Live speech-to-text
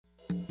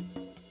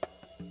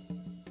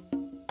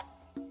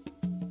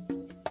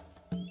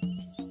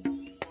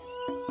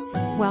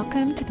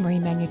Welcome to the Marie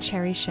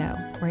Manuchehri Show,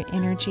 where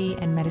energy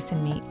and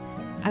medicine meet.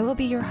 I will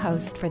be your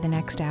host for the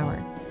next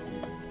hour.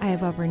 I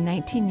have over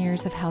 19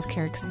 years of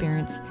healthcare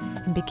experience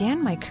and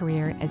began my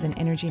career as an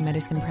energy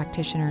medicine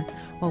practitioner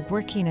while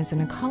working as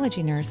an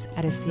oncology nurse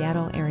at a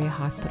Seattle area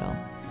hospital.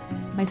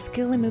 My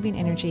skill in moving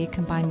energy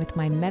combined with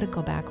my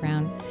medical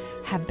background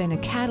have been a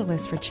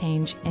catalyst for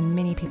change in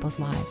many people's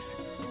lives.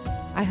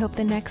 I hope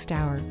the next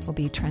hour will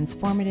be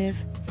transformative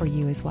for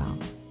you as well.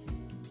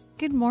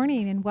 Good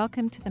morning and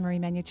welcome to the Marie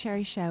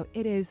Manuchehri Show.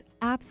 It is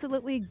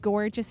absolutely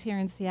gorgeous here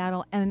in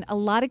Seattle, and a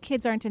lot of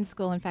kids aren't in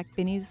school. In fact,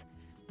 Vinny's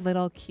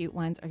little cute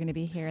ones are going to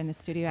be here in the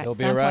studio at some point.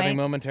 They'll be arriving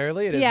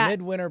momentarily. It is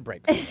midwinter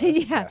break for us.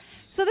 Yes.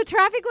 So the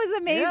traffic was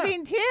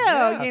amazing too.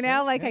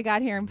 I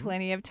got here in Mm-hmm.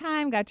 plenty of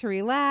time, got to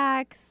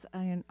relax,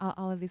 and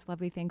all of these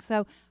lovely things.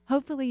 So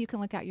hopefully you can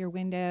look out your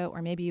window,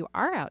 or maybe you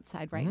are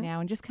outside right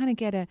now, and just kind of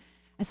get a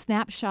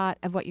snapshot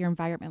of what your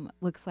environment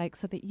looks like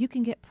so that you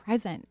can get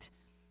present.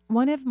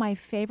 One of my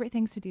favorite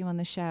things to do on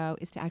the show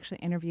is to actually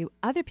interview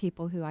other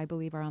people who I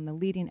believe are on the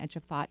leading edge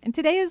of thought. And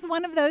today is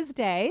one of those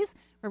days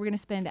where we're going to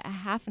spend a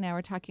half an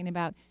hour talking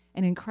about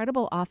an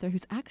incredible author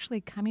who's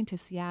actually coming to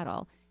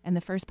Seattle in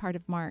the first part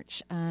of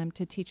March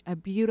to teach a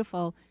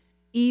beautiful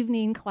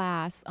evening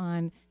class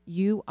on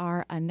You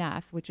Are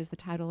Enough, which is the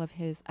title of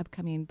his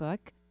upcoming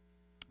book.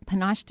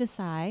 Panache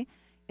Desai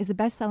is a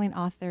best-selling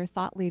author,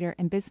 thought leader,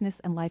 and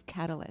business and life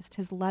catalyst.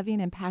 His loving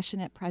and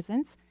passionate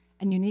presence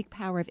and unique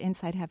power of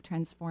insight have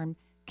transformed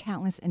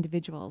countless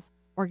individuals,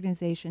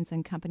 organizations,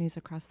 and companies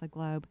across the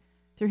globe.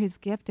 Through his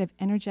gift of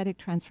energetic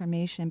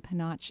transformation,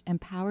 Panache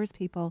empowers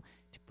people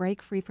to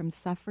break free from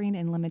suffering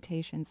and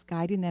limitations,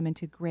 guiding them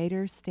into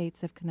greater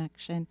states of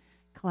connection,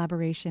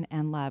 collaboration,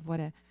 and love. What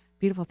a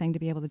beautiful thing to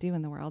be able to do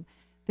in the world.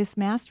 This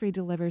mastery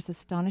delivers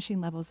astonishing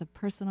levels of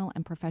personal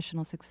and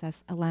professional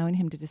success, allowing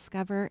him to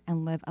discover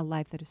and live a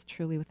life that is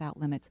truly without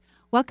limits.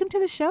 Welcome to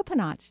the show,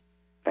 Panache.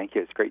 Thank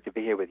you. It's great to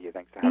be here with you.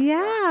 Thanks for having me.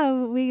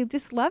 Yeah, we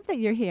just love that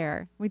you're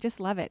here. We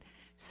just love it.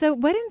 So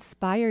what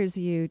inspires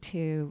you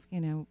to,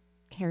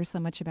 care so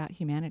much about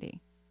humanity?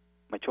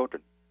 My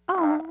children.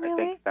 Oh, really?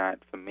 I think that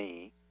for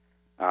me,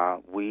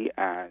 we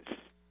as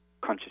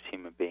conscious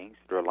human beings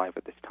that are alive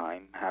at this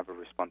time have a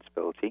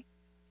responsibility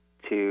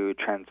to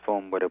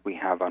transform whatever we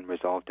have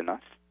unresolved in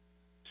us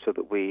so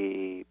that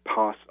we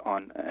pass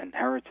on an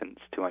inheritance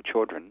to our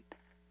children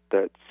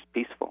that's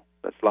peaceful,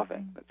 that's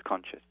loving, that's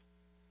conscious.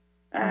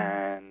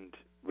 And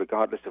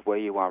regardless of where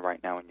you are right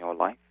now in your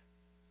life,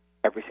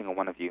 every single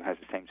one of you has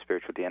the same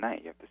spiritual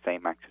DNA. You have the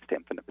same access to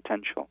infinite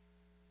potential.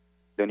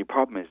 The only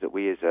problem is that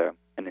we as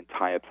an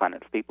entire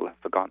planet of people have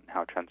forgotten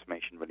how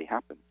transformation really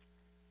happens.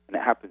 And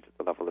it happens at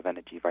the level of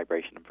energy,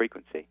 vibration, and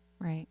frequency.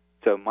 Right.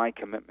 So my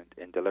commitment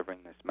in delivering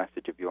this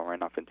message of You Are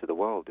Enough into the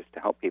world is to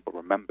help people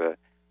remember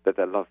that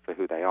they're loved for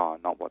who they are,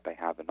 not what they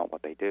have and not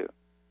what they do.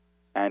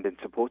 And in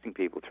supporting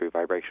people through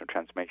vibrational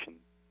transformation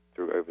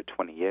through over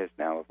 20 years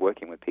now of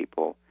working with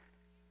people,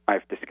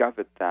 I've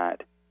discovered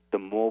that the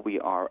more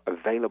we are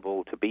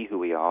available to be who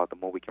we are, the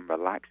more we can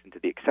relax into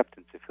the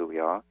acceptance of who we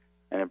are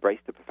and embrace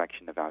the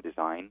perfection of our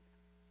design,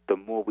 the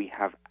more we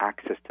have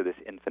access to this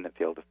infinite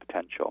field of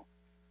potential.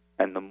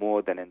 And the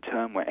more then in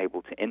turn we're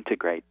able to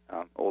integrate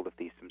all of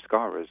these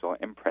samskaras or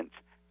imprints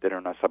that are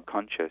in our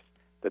subconscious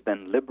that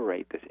then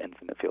liberate this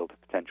infinite field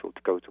of potential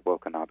to go to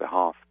work on our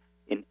behalf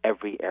in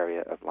every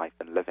area of life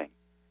and living.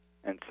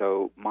 And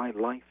so my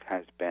life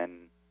has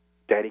been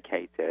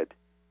dedicated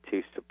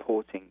to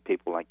supporting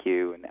people like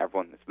you and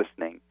everyone that's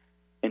listening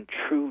in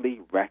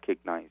truly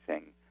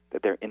recognizing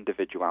that their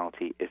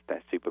individuality is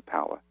their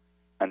superpower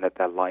and that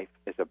their life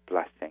is a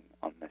blessing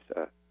on this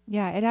earth.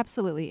 Yeah, it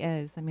absolutely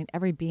is. I mean,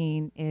 every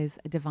being is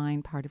a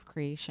divine part of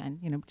creation,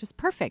 just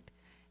perfect,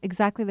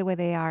 exactly the way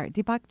they are.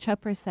 Deepak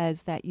Chopra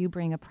says that you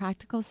bring a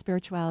practical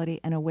spirituality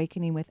and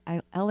awakening with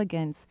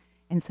elegance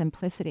and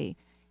simplicity.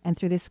 And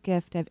through this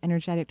gift of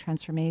energetic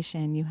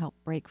transformation, you help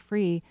break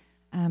free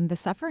the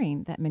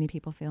suffering that many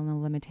people feel and the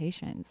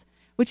limitations,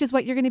 which is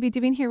what you're going to be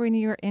doing here when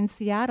you're in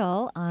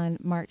Seattle on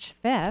March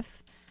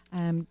 5th,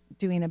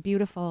 doing a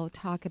beautiful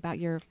talk about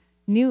your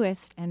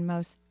newest and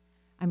most,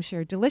 I'm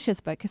sure, delicious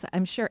book, because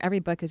I'm sure every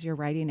book as you're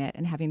writing it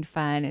and having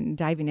fun and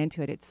diving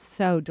into it, it's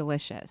so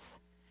delicious.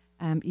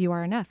 You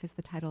Are Enough is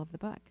the title of the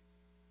book.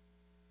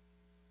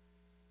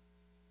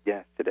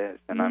 Yes, it is.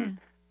 And I'm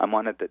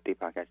honored that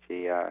Deepak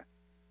actually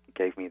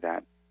gave me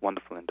that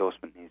wonderful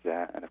endorsement. He's,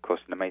 and of course,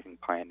 an amazing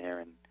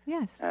pioneer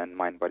and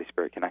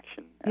mind-body-spirit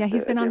connection. Yeah,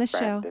 he's been on the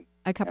show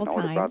a couple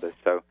times.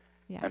 So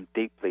I'm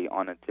deeply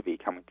honored to be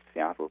coming to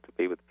Seattle, to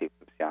be with the people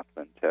of Seattle,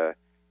 and to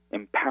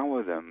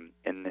empower them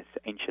in this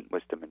ancient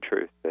wisdom and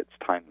truth that's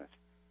timeless,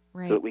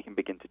 so that we can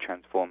begin to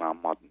transform our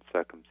modern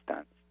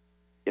circumstance.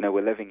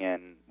 We're living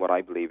in what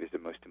I believe is the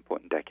most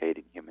important decade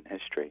in human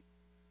history.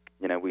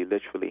 We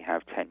literally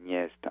have 10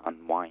 years to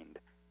unwind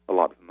a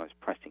lot of the most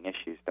pressing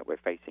issues that we're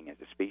facing as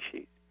a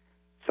species,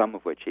 some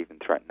of which even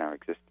threaten our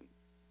existence.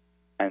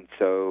 And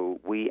so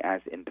we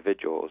as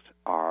individuals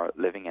are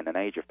living in an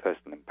age of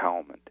personal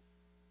empowerment.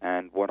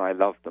 And what I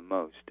love the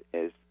most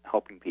is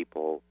helping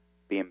people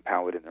be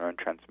empowered in their own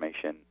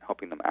transformation,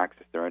 helping them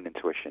access their own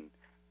intuition,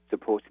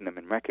 supporting them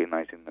in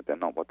recognizing that they're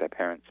not what their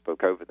parents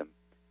spoke over them,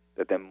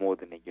 that they're more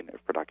than a unit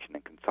of production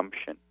and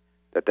consumption,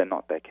 that they're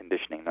not their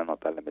conditioning, they're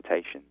not their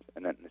limitations,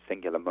 and that in a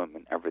singular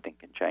moment, everything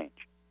can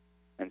change.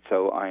 And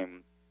so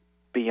I'm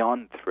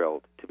beyond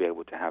thrilled to be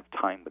able to have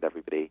time with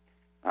everybody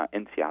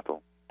in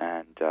Seattle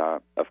and,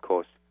 of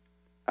course,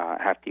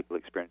 have people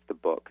experience the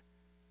book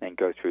and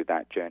go through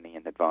that journey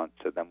in advance,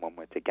 so then when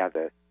we're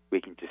together, we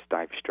can just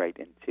dive straight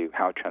into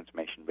how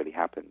transformation really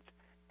happens,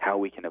 how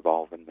we can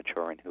evolve and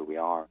mature in who we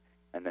are,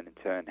 and then in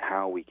turn,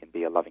 how we can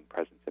be a loving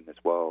presence in this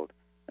world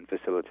and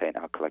facilitate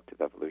our collective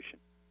evolution.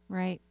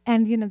 Right.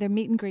 And, their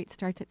meet and greet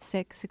starts at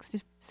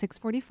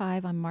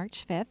 6:45 on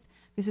March 5th.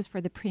 This is for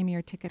the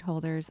premier ticket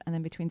holders. And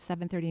then between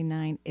 7:30 and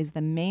 9 is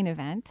the main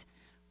event,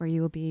 where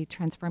you will be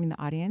transforming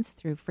the audience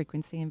through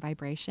frequency and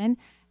vibration.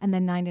 And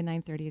then 9 to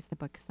 9:30 is the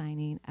book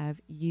signing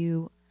of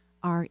You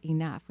Are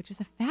Enough, which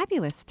is a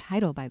fabulous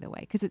title, by the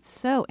way, because it's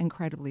so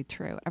incredibly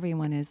true.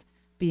 Everyone is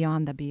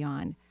beyond the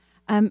beyond.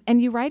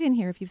 And you write in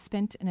here, if you've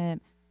spent a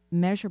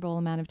measurable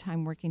amount of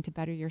time working to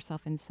better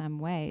yourself in some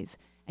ways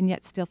and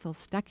yet still feel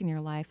stuck in your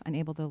life,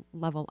 unable to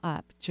level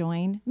up,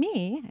 join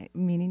me,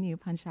 meaning you,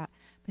 Pasha,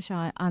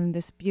 on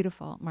this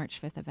beautiful March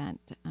 5th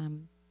event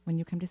when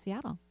you come to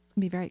Seattle. It's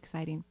going to be very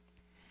exciting.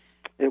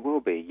 It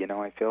will be.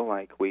 I feel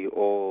like we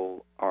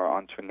all are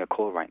answering a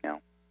call right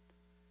now.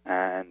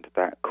 And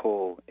that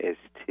call is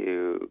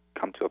to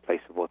come to a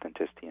place of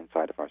authenticity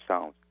inside of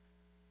ourselves.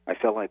 I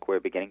feel like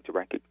we're beginning to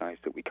recognize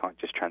that we can't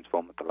just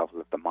transform at the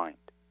level of the mind,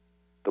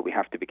 that we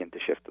have to begin to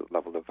shift at the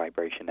level of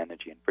vibration,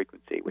 energy, and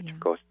frequency, which, of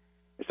course,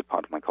 is a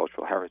part of my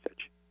cultural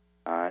heritage.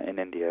 In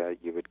India,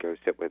 you would go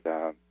sit with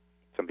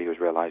somebody who's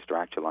realized or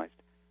actualized,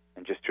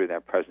 and just through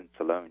their presence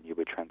alone, you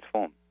would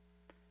transform.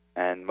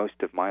 And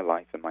most of my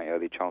life in my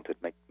early childhood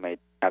made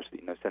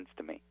absolutely no sense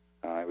to me.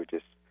 I would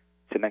just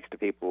sit next to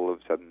people, all of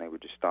a sudden they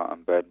would just start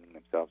unburdening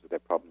themselves with their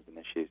problems and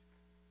issues,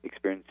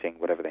 experiencing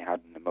whatever they had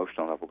on an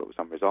emotional level that was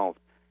unresolved.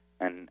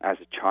 And as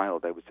a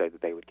child, they would say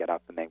that they would get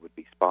up and they would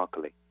be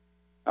sparkly.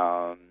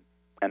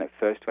 And at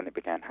first, when it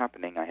began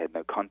happening, I had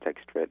no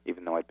context for it,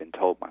 even though I'd been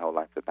told my whole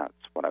life that that's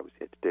what I was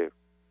here to do.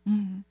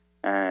 Mm-hmm.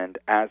 And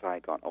as I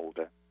got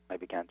older, I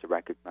began to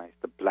recognize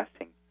the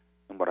blessing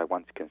in what I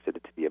once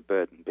considered to be a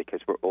burden,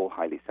 because we're all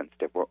highly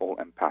sensitive, we're all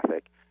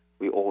empathic,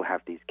 we all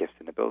have these gifts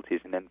and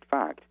abilities, and in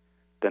fact,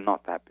 they're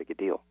not that big a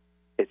deal.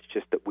 It's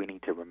just that we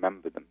need to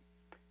remember them,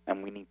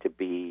 and we need to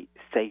be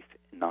safe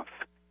enough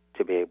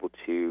to be able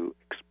to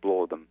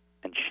explore them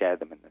and share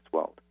them in this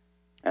world.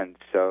 And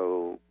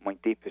so my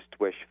deepest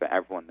wish for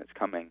everyone that's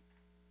coming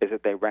is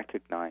that they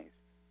recognize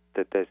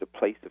that there's a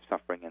place of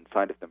suffering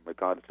inside of them,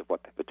 regardless of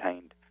what they've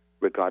attained,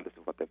 regardless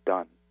of what they've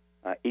done,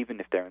 even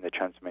if they're in the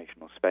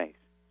transformational space,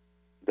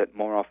 that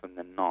more often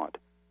than not,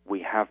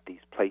 we have these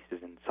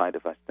places inside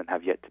of us that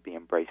have yet to be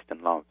embraced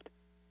and loved.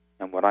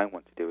 And what I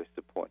want to do is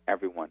support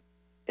everyone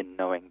in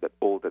knowing that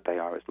all that they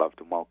are is loved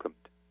and welcomed,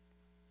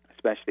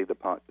 especially the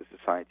parts that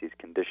society has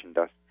conditioned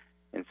us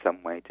in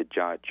some way to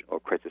judge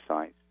or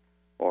criticize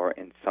or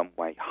in some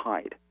way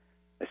hide,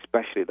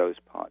 especially those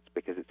parts,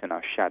 because it's in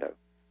our shadow,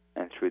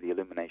 and through the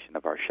illumination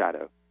of our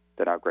shadow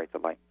that our greater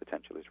light and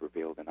potential is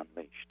revealed and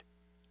unleashed.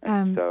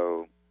 And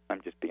so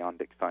I'm just beyond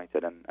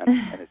excited, and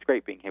it's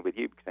great being here with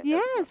you, because I know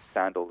you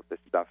understand all of this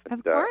stuff. And,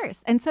 of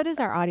course, and so does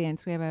our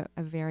audience. We have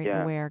a very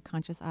aware,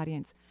 conscious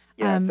audience.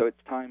 So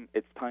it's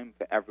time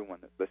for everyone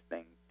that's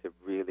listening to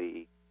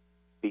really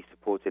be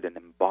supported in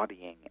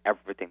embodying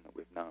everything that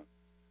we've known.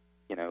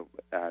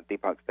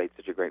 Deepak laid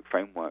such a great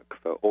framework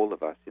for all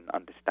of us in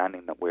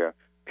understanding that we're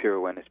pure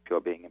awareness, pure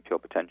being, and pure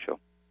potential,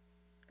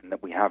 and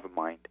that we have a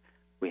mind,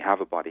 we have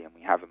a body, and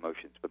we have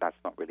emotions, but that's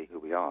not really who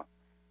we are.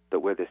 That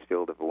we're this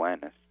field of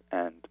awareness,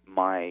 and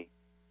my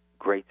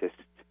greatest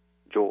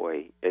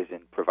joy is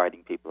in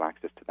providing people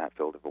access to that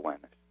field of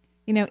awareness,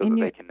 so that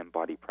they can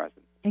embody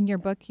presence. In your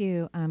book,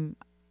 you,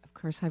 of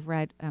course, I've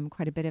read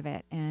quite a bit of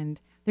it, and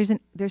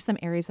there's some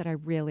areas that I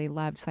really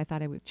loved, so I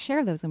thought I would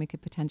share those, and we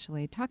could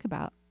potentially talk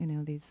about,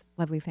 these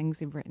lovely things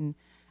you've written.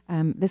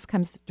 This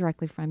comes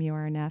directly from You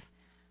Are Enough.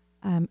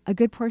 A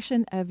good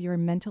portion of your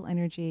mental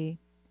energy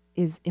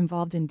is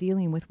involved in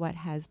dealing with what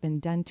has been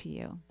done to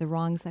you, the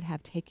wrongs that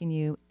have taken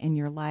you in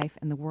your life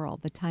and the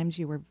world, the times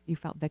you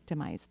felt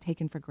victimized,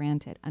 taken for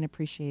granted,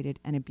 unappreciated,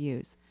 and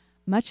abused.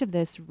 Much of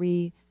this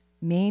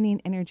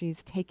remaining energy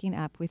is taking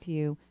up with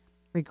you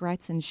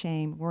regrets and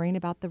shame, worrying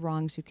about the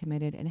wrongs you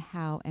committed and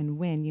how and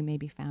when you may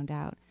be found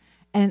out.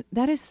 And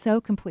that is so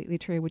completely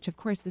true, which, of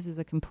course, this is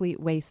a complete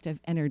waste of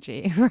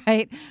energy,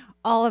 right?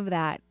 All of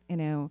that,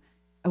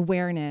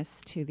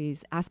 awareness to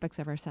these aspects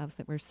of ourselves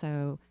that we're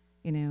so,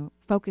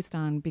 focused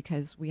on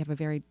because we have a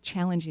very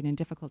challenging and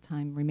difficult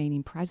time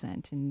remaining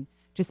present and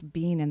just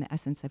being in the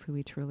essence of who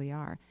we truly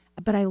are.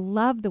 But I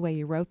love the way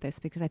you wrote this,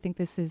 because I think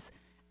this is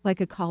like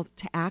a call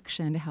to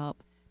action to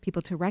help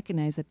people to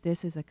recognize that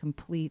this is a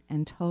complete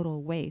and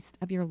total waste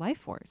of your life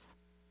force.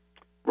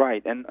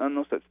 Right, and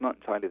also it's not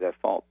entirely their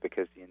fault,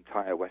 because the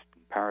entire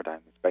Western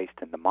paradigm is based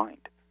in the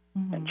mind.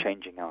 and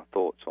changing our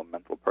thoughts or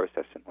mental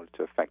process in order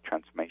to affect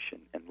transformation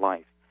in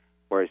life.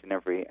 Whereas in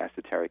every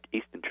esoteric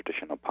Eastern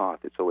traditional path,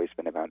 it's always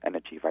been about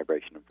energy,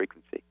 vibration, and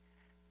frequency.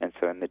 And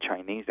so in the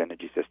Chinese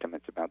energy system,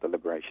 it's about the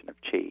liberation of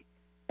qi.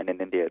 And in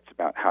India, it's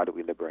about how do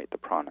we liberate the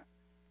prana?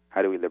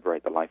 How do we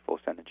liberate the life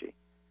force energy?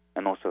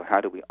 And also,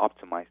 how do we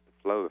optimize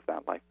the flow of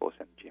that life force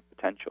energy and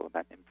potential,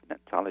 that infinite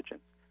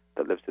intelligence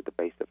that lives at the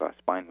base of our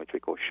spine, which we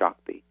call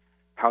Shakti?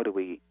 How do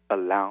we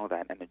allow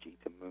that energy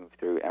to move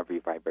through every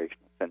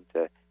vibrational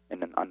center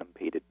in an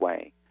unimpeded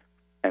way?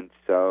 And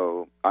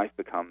so I've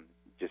become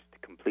just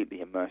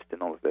completely immersed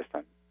in all of this.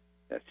 I'm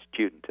a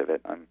student of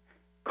it. I'm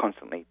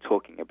constantly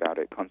talking about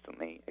it,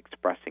 constantly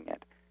expressing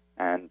it,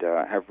 and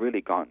have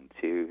really gotten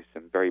to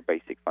some very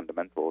basic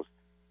fundamentals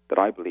that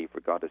I believe,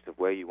 regardless of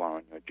where you are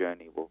on your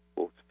journey,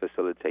 will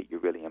facilitate you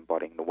really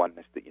embodying the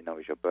oneness that you know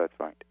is your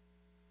birthright.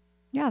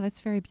 Yeah,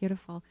 that's very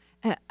beautiful.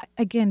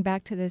 Again,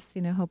 back to this,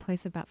 whole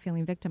place about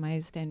feeling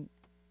victimized. And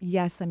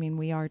yes, I mean,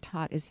 we are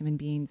taught as human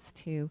beings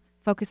to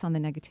focus on the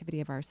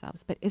negativity of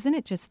ourselves. But isn't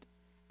it just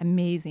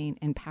amazing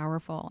and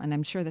powerful? And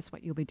I'm sure that's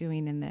what you'll be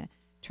doing in the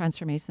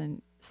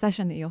transformation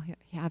session that you'll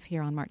have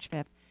here on March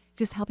 5th.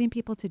 Just helping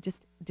people to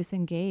just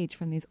disengage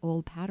from these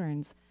old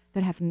patterns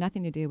that have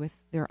nothing to do with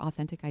their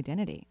authentic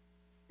identity.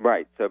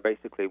 Right. So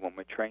basically, when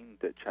we're trained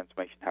that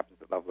transformation happens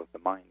at the level of the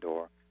mind,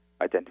 or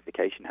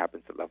identification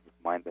happens at the level of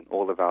the mind, then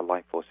all of our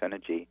life force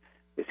energy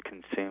is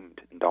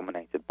consumed and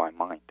dominated by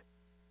mind.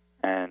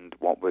 And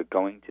what we're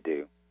going to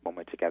do when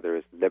we're together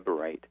is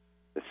liberate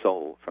the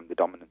soul from the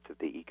dominance of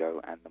the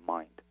ego and the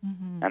mind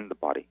and the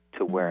body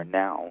to where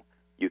now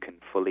you can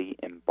fully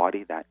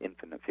embody that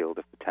infinite field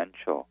of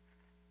potential.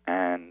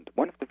 And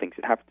one of the things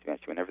that happened to me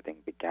actually when everything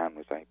began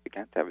was I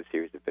began to have a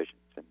series of visions,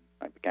 and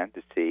I began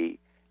to see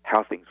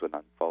how things would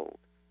unfold.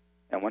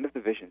 And one of the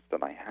visions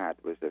that I had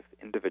was of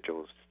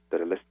individuals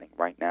that are listening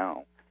right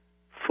now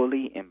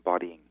fully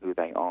embodying who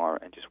they are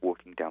and just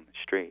walking down the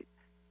street.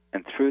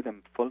 And through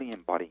them fully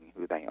embodying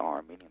who they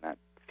are, meaning that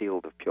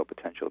field of pure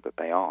potential that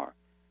they are,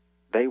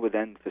 they were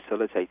then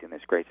facilitating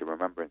this greater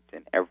remembrance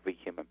in every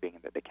human being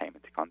that they came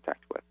into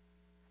contact with.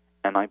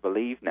 And I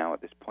believe now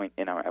at this point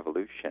in our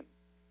evolution,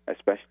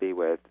 especially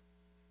with,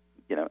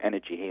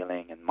 energy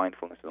healing and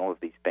mindfulness and all of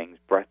these things,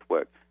 breath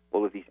work,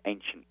 all of these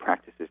ancient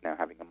practices now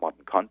having a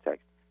modern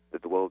context,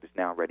 that the world is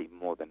now ready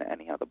more than at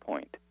any other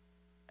point.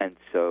 And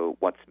so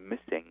what's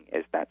missing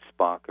is that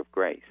spark of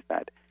grace,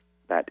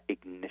 that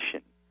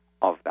ignition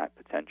of that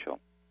potential.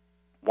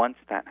 Once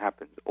that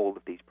happens, all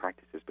of these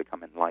practices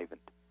become enlivened.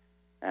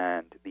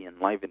 And the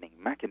enlivening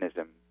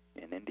mechanism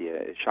in India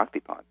is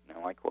Shaktipat.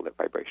 I call it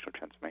vibrational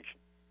transformation.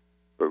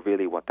 But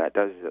really what that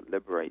does is it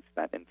liberates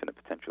that infinite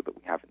potential that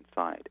we have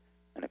inside,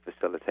 and it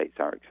facilitates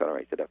our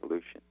accelerated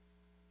evolution.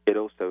 It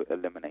also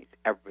eliminates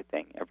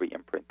everything, every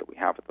imprint that we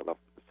have at the level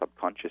of the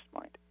subconscious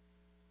mind,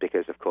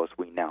 because, of course,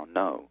 we now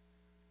know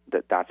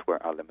that that's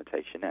where our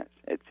limitation is.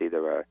 It's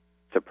either a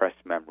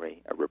suppressed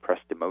memory, a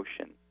repressed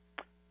emotion,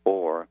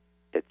 or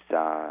it's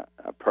a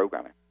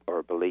programming or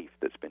a belief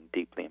that's been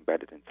deeply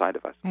embedded inside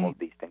of us. Right. All of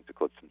these things are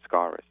called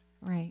samskaras.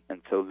 Right.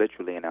 And so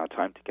literally in our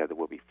time together,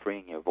 we'll be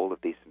freeing you of all of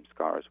these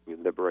samskaras. We'll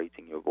be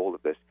liberating you of all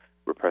of this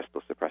repressed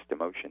or suppressed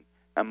emotion.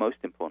 And most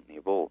importantly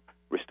of all,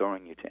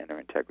 restoring you to inner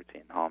integrity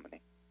and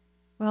harmony.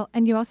 Well,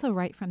 and you also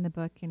write from the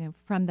book,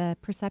 from the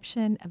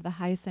perception of the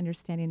highest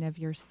understanding of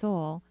your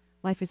soul,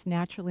 life is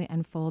naturally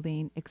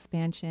unfolding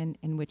expansion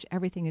in which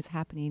everything is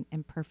happening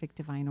in perfect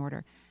divine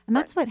order. And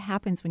that's what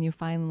happens when you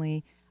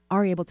finally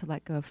are able to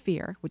let go of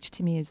fear, which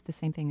to me is the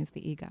same thing as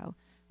the ego.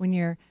 When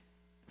you're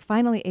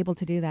finally able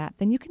to do that,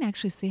 then you can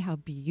actually see how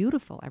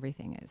beautiful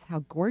everything is, how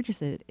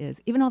gorgeous it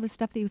is. Even all the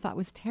stuff that you thought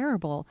was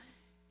terrible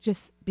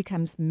just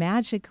becomes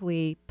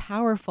magically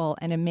powerful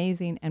and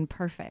amazing and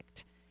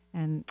perfect.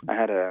 And I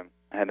had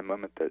a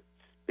moment that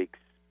speaks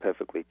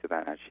perfectly to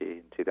that, actually.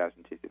 In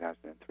 2002,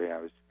 2003, I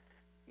was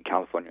in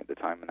California at the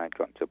time, and I'd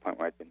gotten to a point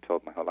where I'd been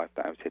told my whole life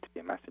that I was here to be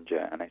a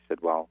messenger. And I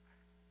said, well,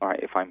 all right,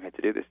 if I'm here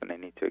to do this, then I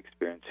need to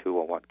experience who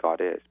or what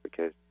God is,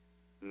 because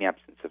in the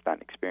absence of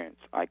that experience,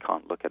 I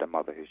can't look at a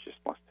mother who's just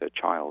lost her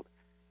child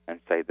and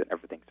say that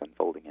everything's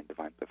unfolding in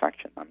divine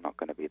perfection. I'm not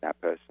going to be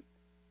that person.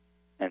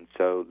 And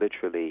so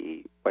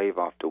literally wave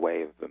after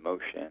wave of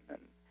emotion and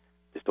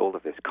just all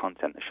of this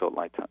content, a short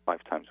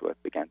lifetime's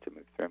worth, began to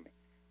move through me.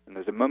 And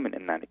there was a moment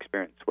in that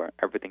experience where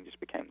everything just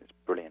became this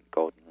brilliant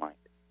golden light,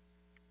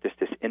 just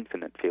this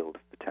infinite field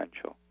of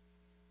potential.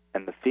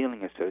 And the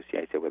feeling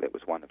associated with it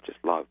was one of just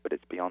love, but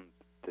it's beyond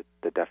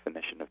the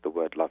definition of the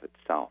word love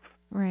itself.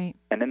 Right.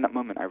 And in that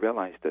moment, I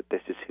realized that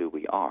this is who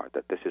we are,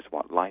 that this is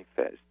what life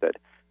is, that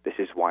this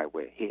is why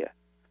we're here.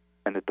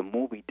 And that the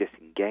more we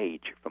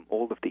disengage from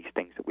all of these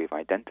things that we've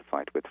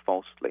identified with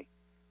falsely,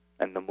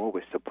 and the more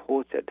we're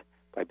supported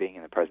by being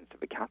in the presence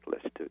of a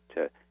catalyst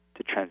to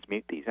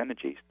transmute these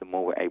energies, the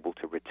more we're able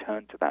to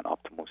return to that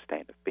optimal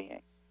state of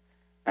being.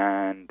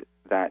 And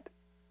that,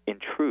 in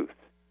truth,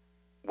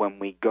 when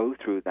we go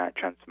through that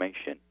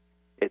transformation,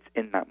 it's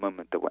in that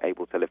moment that we're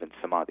able to live in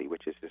samadhi,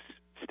 which is this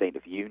state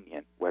of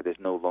union where there's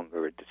no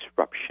longer a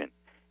disruption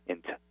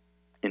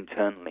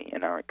internally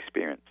in our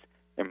experience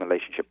in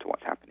relationship to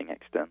what's happening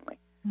externally.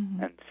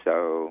 Mm-hmm. And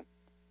so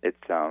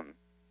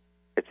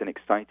it's an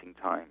exciting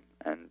time,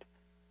 and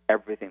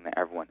everything that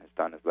everyone has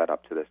done has led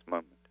up to this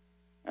moment.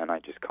 And I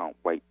just can't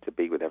wait to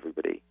be with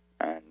everybody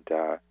and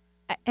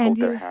hold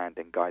their hand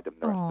and guide them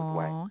the rest of the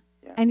way.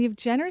 Yeah. And you've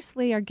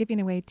generously are giving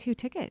away 2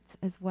 tickets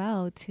as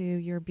well to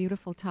your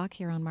beautiful talk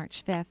here on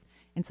March 5th.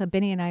 And so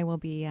Benny and I will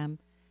be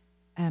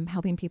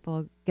helping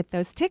people get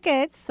those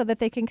tickets so that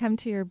they can come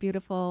to your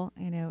beautiful,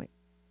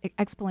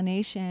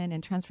 explanation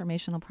and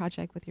transformational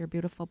project with your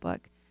beautiful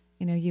book,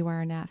 You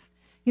Are Enough.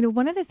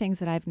 One of the things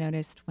that I've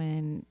noticed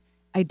when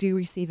I do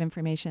receive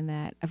information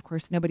that, of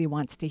course, nobody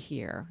wants to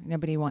hear.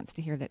 Nobody wants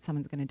to hear that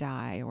someone's going to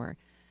die, or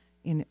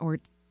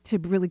to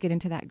really get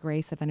into that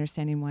grace of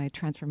understanding why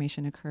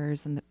transformation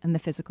occurs in the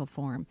physical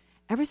form.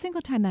 Every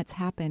single time that's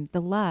happened,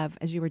 the love,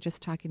 as you were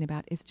just talking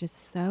about, is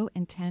just so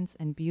intense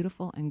and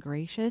beautiful and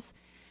gracious.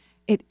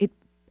 It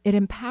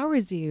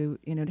empowers you,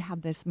 to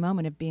have this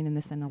moment of being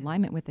in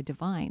alignment with the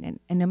divine.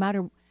 And no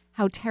matter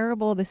how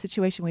terrible the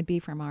situation would be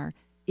from our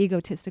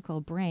egotistical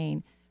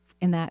brain,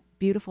 in that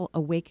beautiful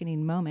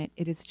awakening moment,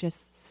 it is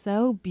just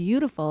so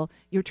beautiful.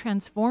 You're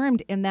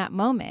transformed in that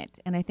moment.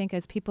 And I think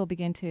as people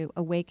begin to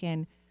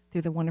awaken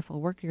through the wonderful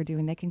work you're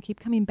doing, they can keep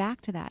coming back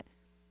to that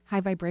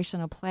high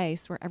vibrational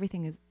place where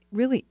everything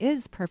really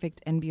is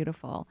perfect and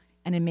beautiful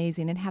and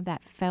amazing, and have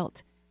that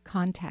felt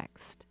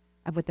context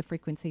of what the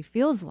frequency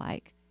feels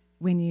like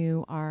when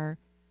you are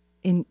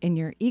in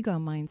your ego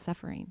mind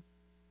suffering.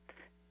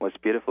 What's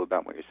beautiful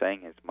about what you're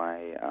saying is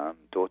my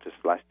daughter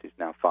Celeste, who's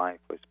now 5,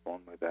 was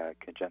born with a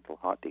congenital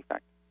heart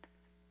defect.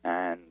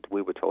 And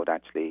we were told,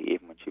 actually,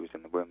 even when she was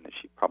in the womb, that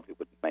she probably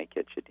wouldn't make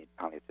it. She'd need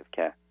palliative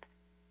care.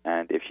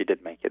 And if she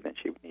did make it, then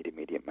she would need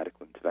immediate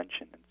medical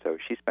intervention. And so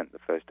she spent the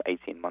first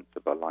 18 months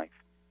of her life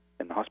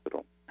in the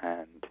hospital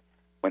and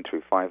went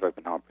through 5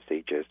 open heart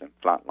procedures and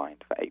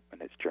flatlined for 8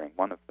 minutes during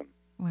one of them.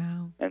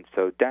 Wow. And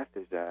so death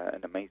is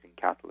an amazing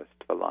catalyst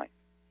for life.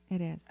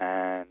 It is.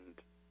 And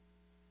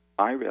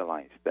I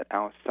realized that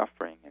our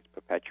suffering is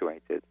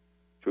perpetuated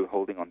through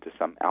holding on to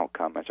some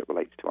outcome as it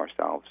relates to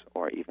ourselves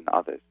or even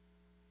others.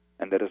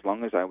 And that as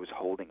long as I was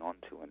holding on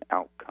to an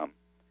outcome,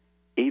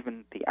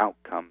 even the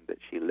outcome that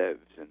she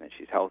lives and that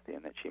she's healthy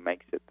and that she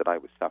makes it, that I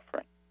was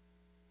suffering.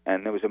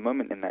 And there was a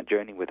moment in that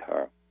journey with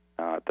her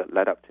that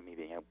led up to me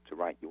being able to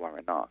write You Are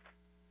Enough,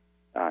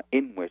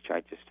 in which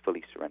I just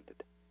fully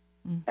surrendered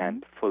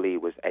and fully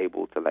was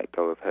able to let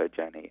go of her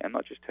journey, and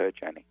not just her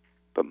journey,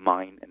 but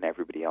mine and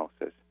everybody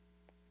else's.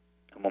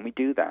 And when we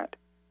do that,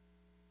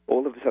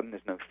 all of a sudden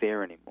there's no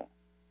fear anymore,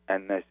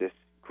 and there's this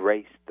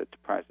grace that's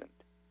present.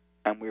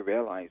 And we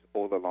realize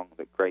all along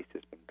that grace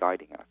has been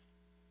guiding us,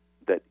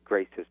 that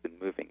grace has been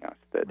moving us,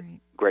 that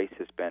grace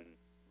has been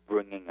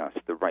bringing us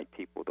the right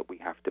people that we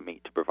have to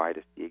meet to provide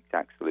us the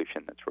exact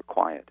solution that's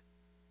required.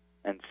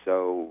 And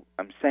so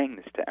I'm saying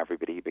this to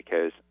everybody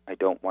because I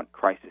don't want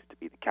crisis to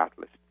be the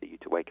catalyst for you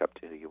to wake up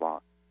to who you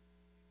are.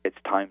 It's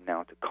time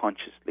now to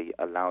consciously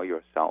allow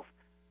yourself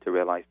to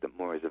realize that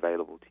more is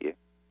available to you,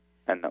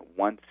 and that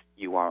once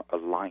you are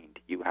aligned,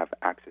 you have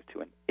access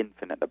to an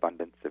infinite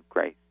abundance of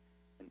grace,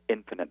 an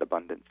infinite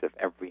abundance of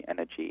every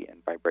energy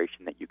and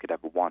vibration that you could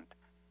ever want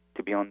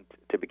to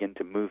begin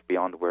to move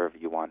beyond wherever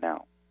you are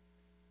now.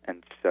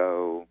 And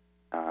so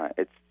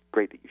it's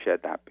great that you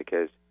shared that,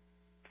 because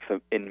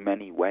in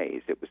many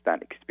ways it was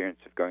that experience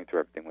of going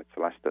through everything with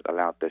Celeste that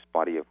allowed this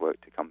body of work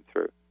to come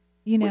through,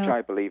 which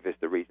I believe is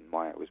the reason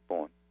why I was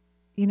born.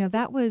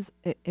 That was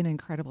an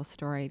incredible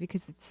story,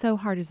 because it's so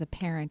hard as a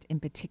parent in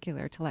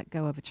particular to let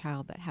go of a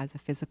child that has a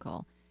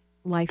physical,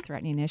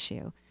 life-threatening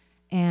issue.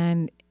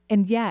 And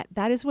yet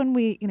that is when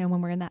we,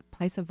 when we're in that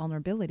place of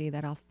vulnerability,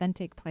 that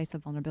authentic place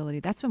of vulnerability,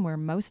 that's when we're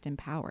most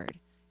empowered,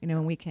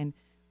 when we can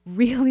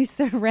really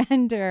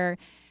surrender.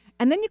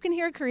 And then you can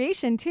hear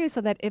creation too,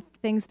 so that if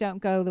things don't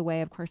go the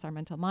way, of course, our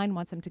mental mind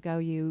wants them to go,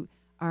 you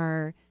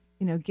are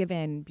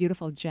given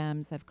beautiful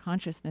gems of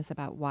consciousness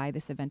about why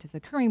this event is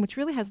occurring, which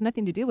really has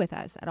nothing to do with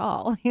us at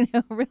all,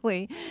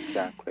 really.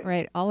 Exactly.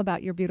 Right. All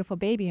about your beautiful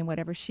baby and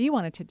whatever she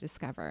wanted to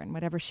discover and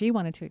whatever she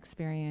wanted to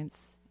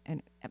experience.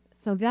 And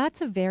so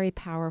that's a very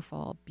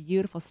powerful,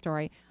 beautiful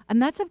story.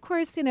 And that's, of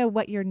course,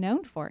 what you're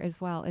known for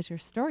as well as your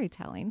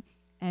storytelling.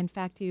 In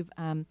fact, you've,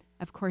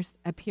 of course,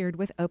 appeared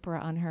with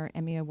Oprah on her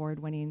Emmy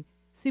Award-winning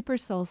Super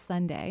Soul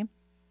Sunday.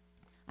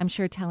 I'm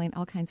sure telling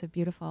all kinds of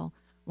beautiful,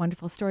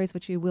 wonderful stories,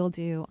 which you will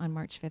do on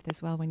March 5th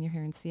as well when you're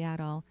here in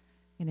Seattle,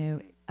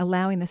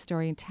 allowing the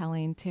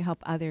storytelling to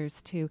help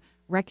others to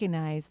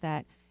recognize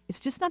that it's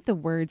just not the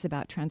words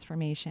about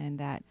transformation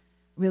that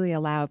really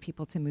allow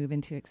people to move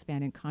into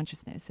expanded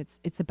consciousness.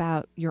 It's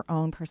about your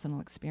own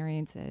personal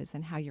experiences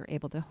and how you're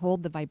able to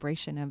hold the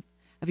vibration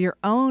of your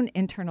own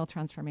internal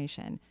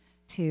transformation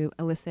to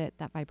elicit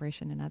that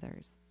vibration in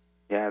others.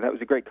 Yeah, that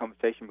was a great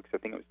conversation, because I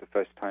think it was the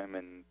first time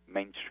in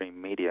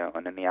mainstream media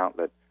on any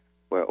outlet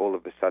where all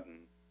of a sudden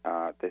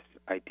this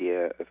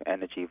idea of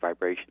energy,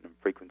 vibration, and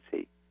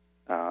frequency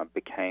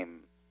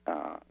became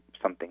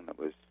something that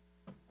was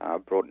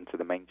brought into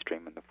the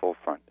mainstream in the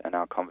forefront. And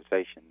our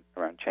conversation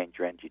around change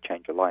your energy,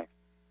 change your life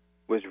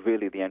was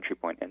really the entry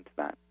point into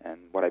that. And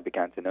what I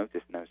began to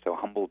notice, and I was so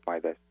humbled by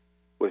this,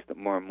 was that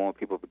more and more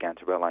people began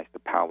to realize the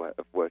power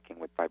of working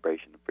with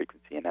vibration and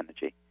frequency and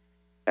energy.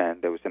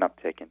 And there was an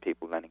uptick in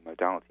people learning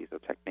modalities or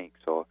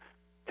techniques or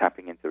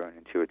tapping into their own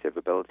intuitive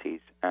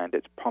abilities. And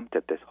it's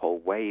prompted this whole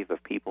wave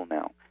of people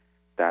now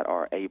that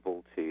are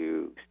able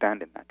to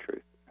stand in that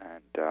truth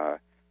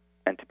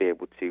and to be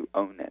able to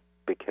own it,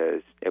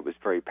 because it was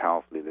very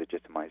powerfully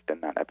legitimized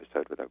in that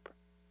episode with Oprah.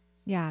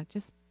 Yeah,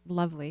 just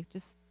lovely.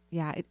 Just,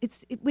 yeah,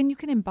 it's when you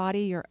can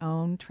embody your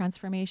own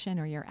transformation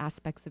or your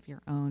aspects of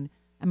your own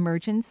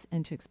emergence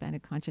into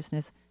expanded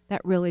consciousness,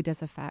 that really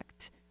does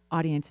affect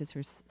audiences who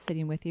are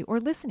sitting with you or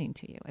listening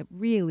to you. It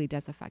really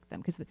does affect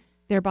them because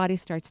their body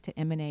starts to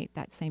emanate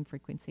that same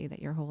frequency that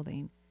you're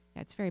holding.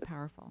 Yeah, it's very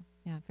powerful.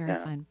 Yeah, very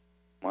fun.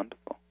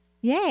 Wonderful.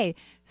 Yay.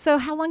 So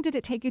how long did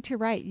it take you to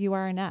write You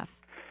Are Enough?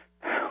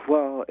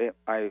 Well,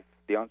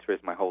 the answer is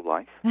my whole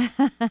life,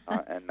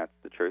 and that's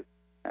the truth.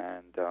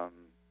 And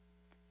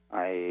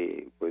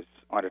I was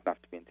honored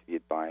enough to be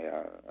interviewed by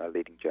a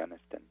leading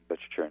journalist in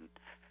literature, and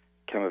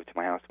came over to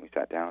my house and we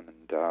sat down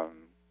and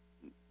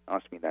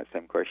asked me that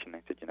same question.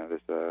 I said,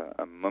 there's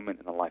a moment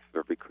in the life of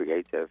every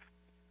creative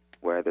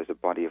where there's a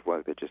body of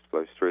work that just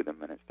flows through them,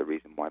 and it's the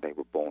reason why they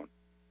were born.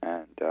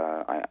 And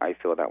I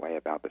feel that way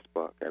about this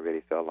book. I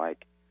really feel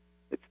like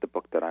it's the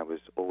book that I was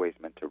always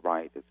meant to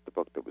write. It's the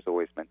book that was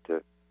always meant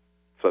to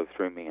flow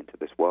through me into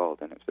this world,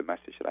 and it's the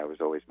message that I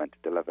was always meant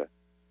to deliver.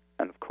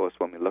 And of course,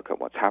 when we look at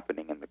what's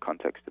happening in the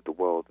context of the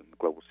world and the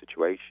global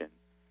situation,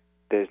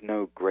 there's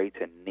no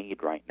greater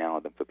need right now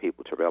than for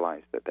people to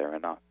realize that they're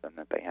enough and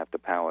that they have the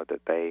power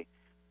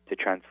to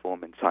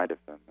transform inside of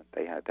them, and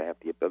they have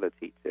the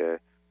ability to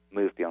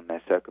move beyond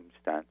their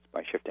circumstance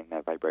by shifting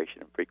their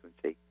vibration and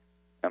frequency,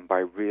 and by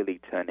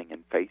really turning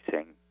and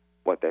facing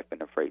what they've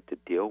been afraid to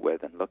deal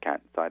with and look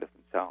at inside of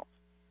themselves.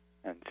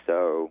 And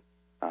so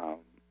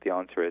the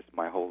answer is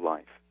my whole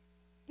life.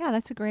 Yeah,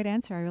 that's a great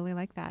answer. I really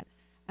like that.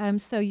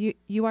 So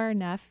you Are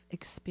Enough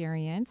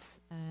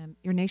experience.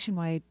 Your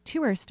nationwide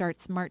tour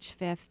starts March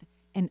 5th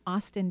in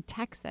Austin,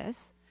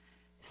 Texas.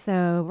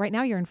 So right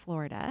now you're in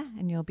Florida,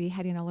 and you'll be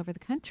heading all over the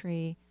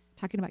country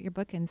talking about your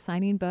book and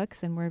signing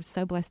books. And we're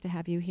so blessed to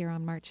have you here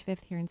on March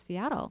 5th here in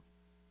Seattle.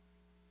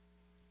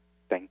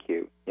 Thank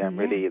you. Yeah, I'm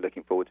really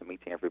looking forward to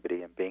meeting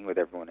everybody and being with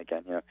everyone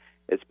again.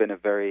 It's been a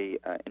very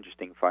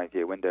interesting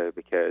 5-year window,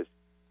 because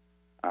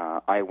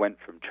I went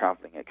from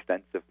traveling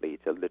extensively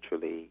to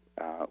literally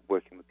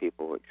working with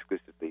people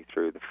exclusively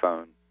through the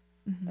phone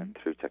and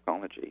through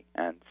technology.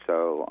 And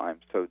so I'm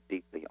so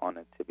deeply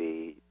honored to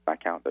be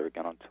back out there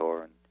again on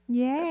tour and to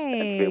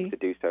be able to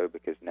do so,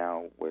 because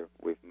now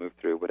we've moved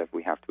through whatever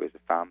we have to as a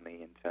family,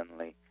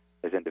 internally,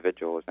 as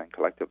individuals and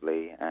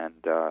collectively.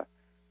 And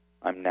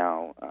I'm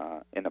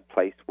now in a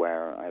place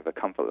where I have a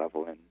comfort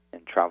level in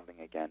traveling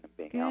again and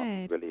being out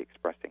and really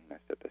expressing this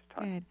at this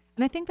time. Good.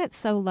 And I think that's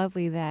so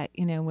lovely that,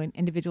 when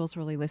individuals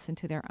really listen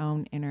to their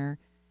own inner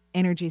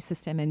energy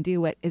system and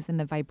do what is in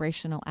the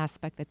vibrational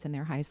aspect that's in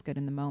their highest good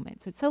in the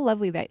moment. So it's so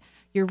lovely that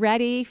you're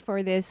ready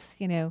for this,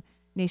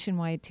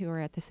 nationwide tour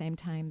at the same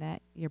time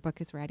that your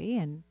book is ready.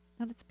 And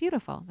that's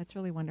beautiful. That's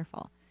really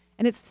wonderful.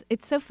 And it's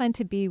so fun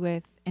to be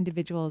with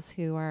individuals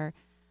who are,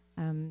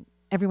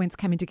 everyone's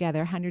coming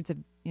together. Hundreds of,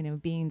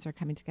 beings are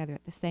coming together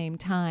at the same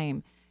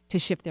time to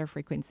shift their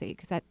frequency,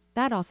 because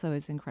that also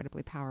is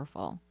incredibly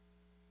powerful.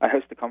 I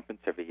host a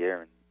conference every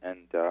year, and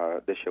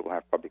this year we'll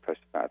have probably close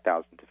to about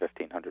 1,000 to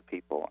 1,500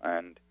 people.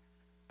 And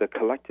the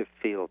collective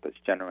field that's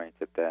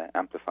generated there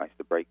amplifies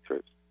the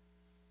breakthroughs.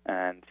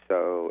 And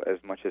so as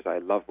much as I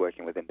love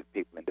working with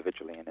people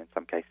individually, and in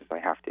some cases I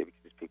have to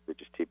because people are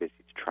just too busy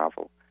to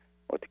travel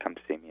or to come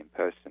to see me in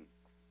person,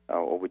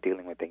 or we're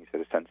dealing with things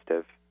that are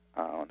sensitive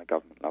on a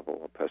government level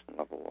or personal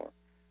level, or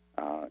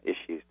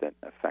issues that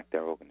affect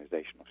their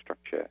organizational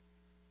structure.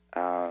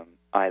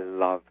 I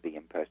love the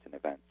in-person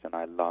events, and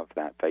I love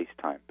that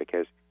FaceTime,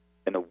 because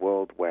in a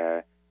world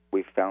where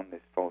we've found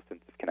this false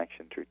sense of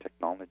connection through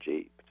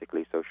technology,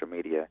 particularly social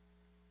media,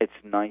 it's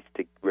nice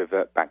to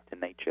revert back to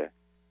nature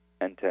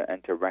and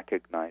to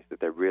recognize that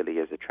there really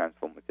is a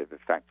transformative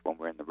effect when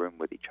we're in the room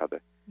with each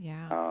other.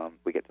 Yeah.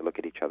 We get to look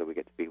at each other, we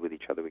get to be with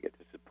each other, we get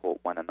to support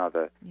one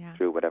another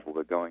through whatever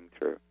we're going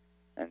through.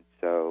 And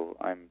so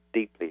I'm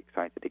deeply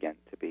excited again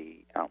to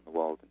be out in the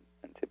world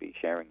and to be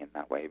sharing in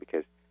that way,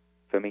 because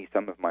for me,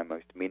 some of my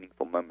most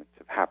meaningful moments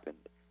have happened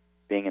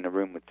being in a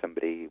room with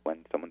somebody when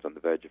someone's on the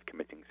verge of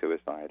committing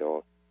suicide,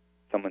 or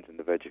someone's on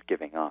the verge of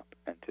giving up,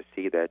 and to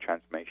see their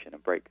transformation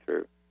and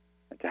breakthrough,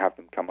 and to have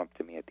them come up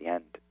to me at the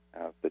end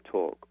of the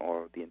talk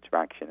or the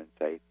interaction and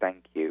say,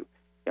 thank you,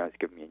 it's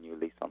given me a new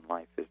lease on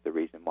life, is the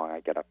reason why I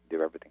get up and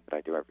do everything that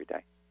I do every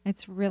day.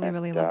 It's really,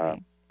 really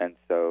lovely. And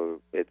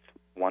so it's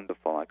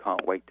wonderful. I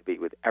can't wait to be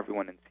with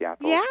everyone in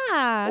Seattle.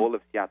 Yeah. All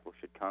of Seattle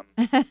should come.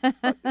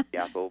 Not just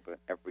Seattle, but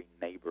every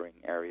neighboring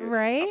area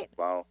right. as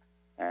well.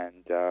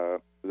 And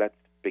let's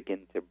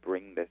begin to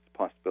bring this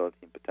possibility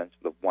and potential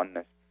of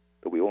oneness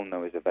that we all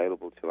know is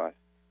available to us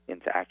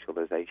into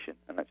actualization,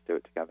 and let's do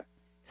it together.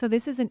 So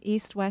this is an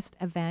East-West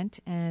event,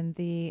 and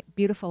the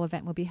beautiful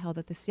event will be held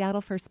at the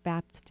Seattle First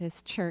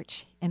Baptist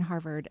Church in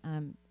Harvard,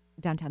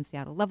 downtown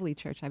Seattle. Lovely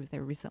church. I was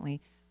there recently.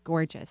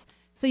 Gorgeous.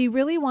 So you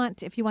really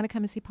want, if you want to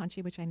come and see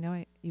Panchi, which I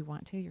know you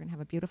want to, you're going to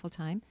have a beautiful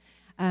time.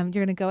 You're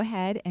going to go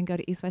ahead and go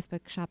to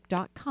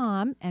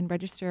eastwestbookshop.com and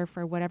register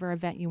for whatever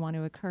event you want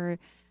to occur.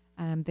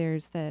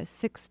 There's the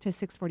 6 to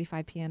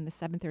 6:45 p.m., the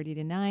 7:30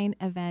 to 9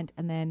 event,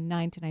 and then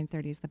 9 to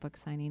 9:30 is the book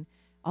signing.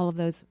 All of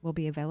those will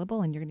be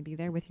available, and you're going to be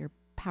there with your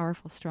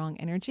powerful, strong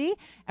energy.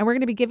 And we're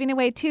going to be giving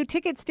away 2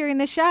 tickets during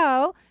the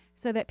show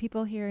so that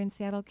people here in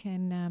Seattle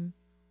can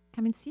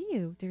come and see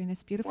you during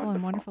this beautiful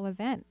and wonderful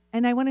event.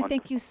 And I want to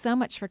thank you so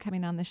much for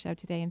coming on the show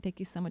today, and thank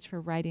you so much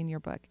for writing your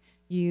book.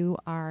 You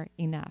are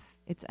enough.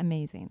 It's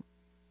amazing.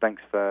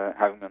 Thanks for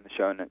having me on the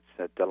show, and it's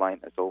a delight,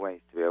 as always,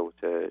 to be able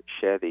to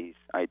share these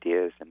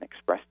ideas and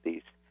express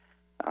these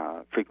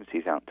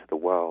frequencies out into the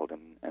world,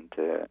 and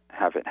to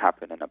have it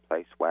happen in a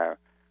place where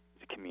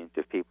there's a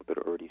community of people that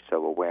are already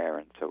so aware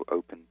and so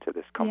open to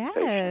this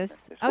conversation and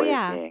this way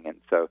of being. And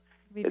so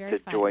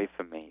it's a joy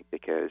for me,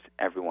 because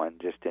everyone,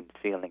 just in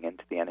feeling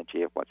into the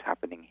energy of what's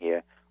happening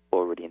here,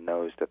 already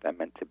knows that they're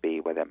meant to be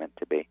where they're meant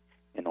to be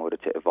in order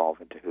to evolve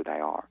into who they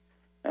are.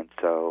 And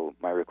so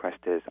my request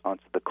is,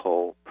 answer the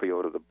call,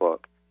 pre-order the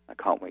book. I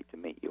can't wait to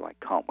meet you. I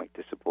can't wait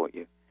to support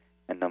you.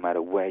 And no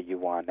matter where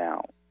you are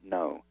now,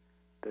 know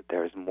that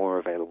there is more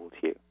available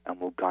to you, and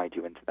we'll guide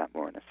you into that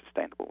more in a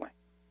sustainable way.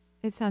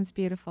 It sounds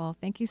beautiful.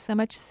 Thank you so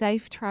much.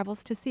 Safe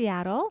travels to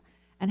Seattle,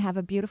 and have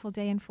a beautiful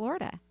day in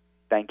Florida.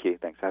 Thank you.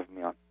 Thanks for having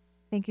me on.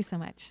 Thank you so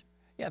much.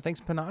 Yeah, thanks,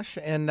 Panache.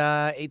 And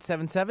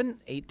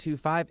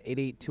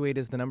 877-825-8828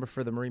 is the number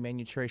for the Marie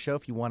Manuchehri Show.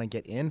 If you want to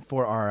get in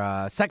for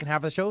our second half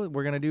of the show,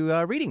 we're going to do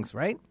readings,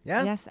 right?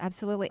 Yeah. Yes,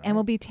 absolutely. And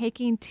we'll be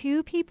taking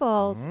 2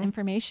 people's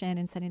information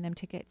and sending them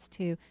tickets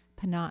to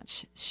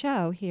Panache's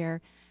show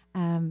here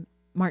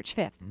March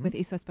 5th with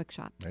East West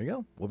Bookshop. There you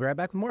go. We'll be right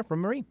back with more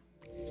from Marie.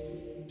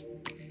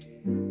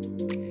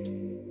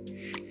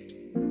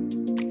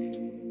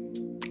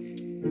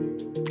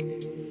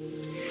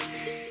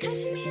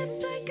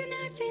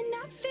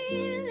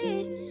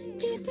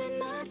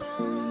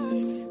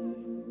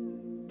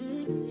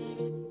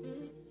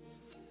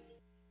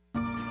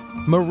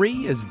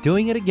 Marie is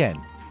doing it again.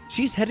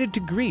 She's headed to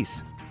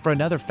Greece for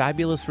another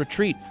fabulous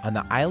retreat on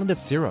the island of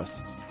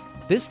Syros.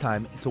 This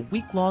time, it's a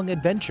week-long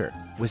adventure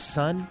with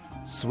sun,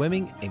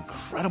 swimming,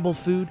 incredible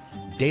food,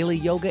 daily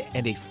yoga,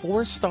 and a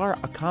 4-star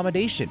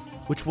accommodation,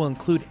 which will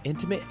include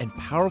intimate and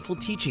powerful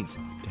teachings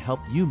to help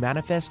you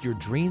manifest your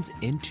dreams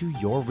into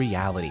your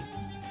reality.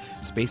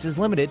 Space is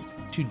limited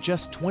to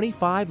just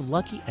 25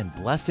 lucky and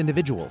blessed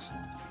individuals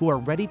who are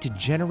ready to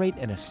generate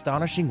an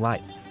astonishing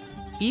life.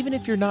 Even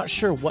if you're not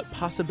sure what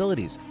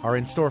possibilities are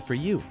in store for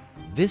you,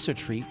 this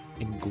retreat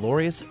in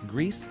glorious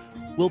Greece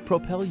will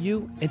propel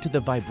you into the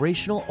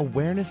vibrational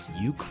awareness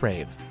you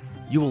crave.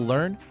 You will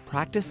learn,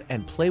 practice,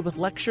 and play with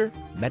lecture,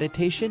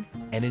 meditation,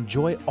 and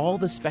enjoy all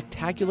the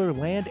spectacular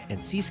land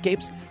and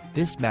seascapes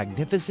this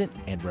magnificent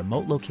and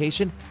remote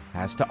location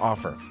has to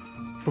offer.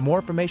 For more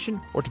information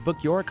or to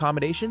book your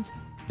accommodations,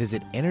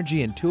 visit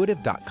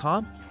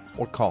energyintuitive.com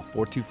or call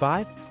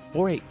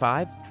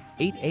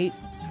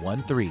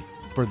 425-485-8813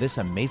 for this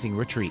amazing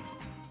retreat.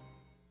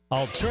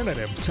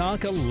 Alternative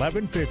Talk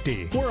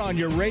 1150. We're on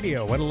your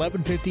radio at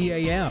 1150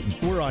 a.m.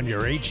 We're on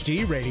your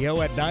HD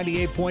radio at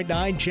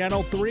 98.9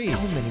 Channel 3.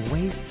 So many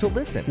ways to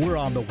listen. We're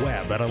on the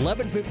web at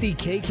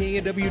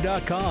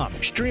 1150kknw.com,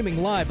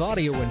 streaming live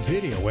audio and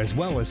video, as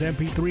well as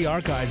MP3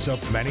 archives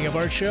of many of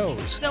our shows.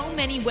 So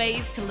many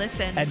ways to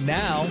listen. And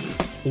now,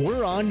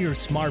 we're on your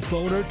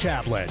smartphone or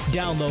tablet.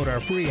 Download our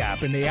free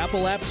app in the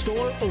Apple App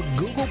Store or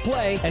Google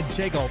Play and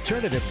take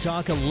Alternative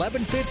Talk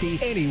 1150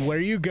 anywhere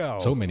you go.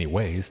 So many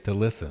ways to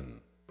listen.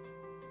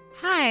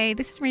 Hi,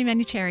 this is Marie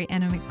Manuchehri,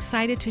 and I'm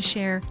excited to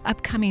share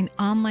upcoming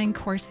online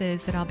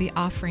courses that I'll be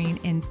offering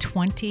in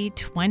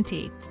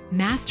 2020.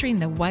 Mastering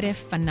the What If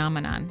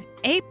Phenomenon.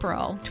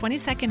 April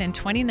 22nd and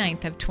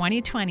 29th of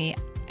 2020.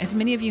 As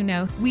many of you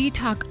know, we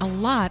talk a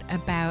lot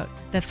about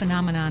the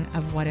phenomenon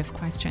of what if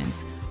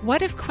questions.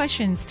 What if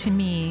questions to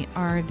me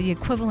are the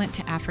equivalent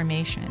to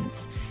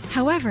affirmations.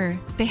 However,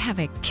 they have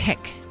a kick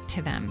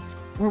to them.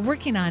 We're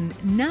working on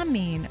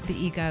numbing the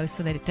ego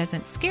so that it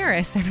doesn't scare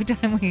us every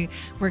time we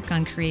work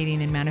on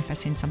creating and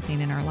manifesting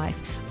something in our life.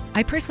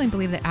 I personally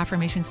believe that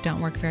affirmations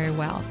don't work very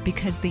well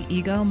because the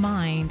ego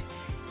mind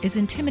is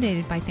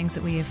intimidated by things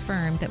that we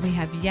affirm that we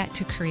have yet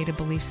to create a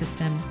belief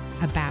system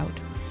about.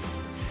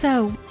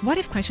 So, what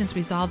if questions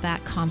resolve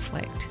that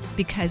conflict?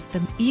 Because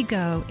the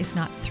ego is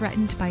not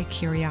threatened by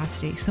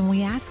curiosity. So when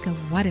we ask a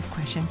what if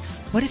question,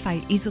 what if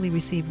I easily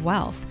receive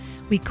wealth?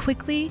 We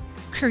quickly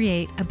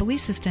create a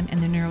belief system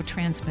in the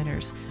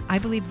neurotransmitters. I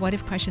believe what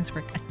if questions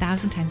work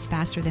 1,000 times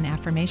faster than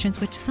affirmations,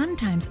 which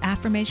sometimes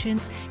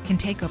affirmations can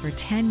take over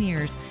 10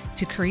 years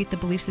to create the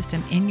belief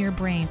system in your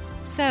brain.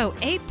 So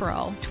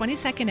April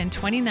 22nd and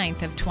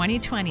 29th of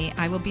 2020,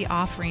 I will be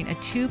offering a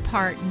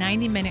 2-part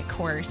 90-minute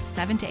course,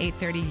 7 to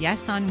 8:30,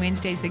 yes, on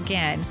Wednesdays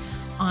again,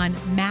 on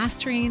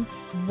mastering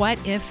what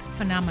if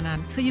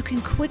phenomenon so you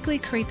can quickly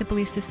create the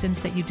belief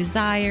systems that you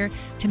desire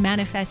to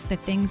manifest the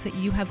things that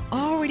you have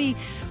already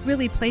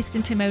really placed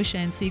into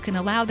motion so you can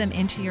allow them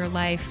into your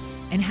life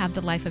and have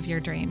the life of your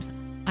dreams.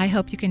 I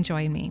hope you can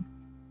join me.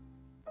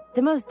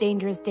 The most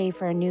dangerous day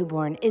for a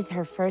newborn is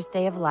her first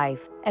day of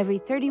life. Every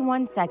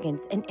 31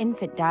 seconds, an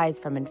infant dies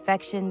from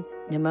infections,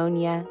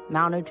 pneumonia,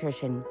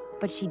 malnutrition.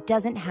 But she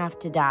doesn't have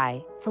to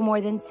die. For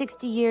more than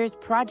 60 years,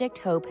 Project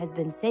Hope has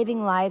been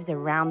saving lives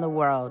around the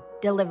world,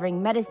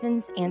 delivering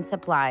medicines and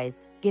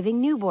supplies,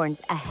 giving newborns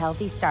a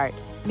healthy start,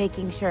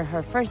 making sure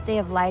her first day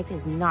of life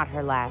is not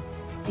her last.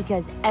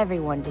 Because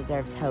everyone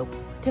deserves hope.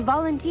 To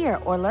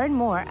volunteer or learn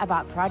more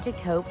about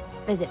Project Hope,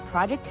 visit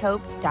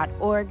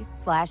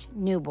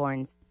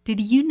projecthope.org/newborns.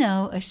 Did you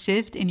know a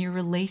shift in your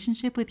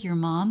relationship with your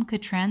mom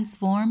could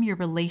transform your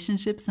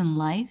relationships in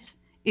life?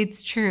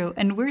 It's true,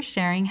 and we're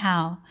sharing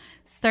how.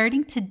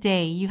 Starting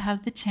today, you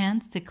have the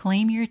chance to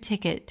claim your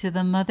ticket to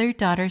the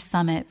Mother-Daughter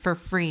Summit for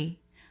free.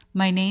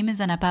 My name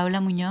is Ana Paula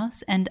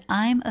Muñoz, and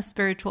I'm a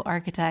spiritual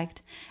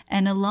architect.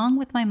 And along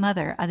with my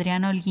mother,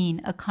 Adriana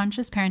Holguín, a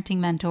conscious parenting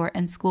mentor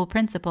and school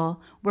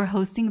principal, we're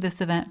hosting this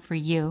event for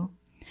you.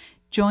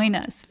 Join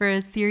us for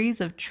a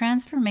series of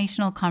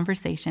transformational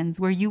conversations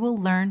where you will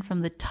learn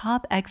from the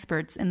top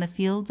experts in the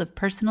fields of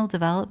personal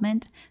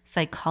development,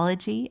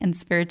 psychology, and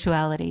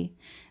spirituality.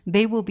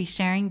 They will be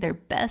sharing their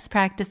best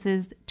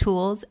practices,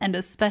 tools, and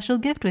a special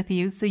gift with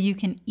you so you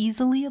can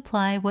easily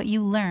apply what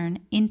you learn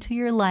into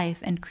your life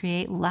and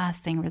create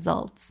lasting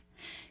results.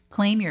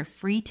 Claim your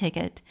free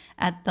ticket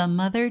at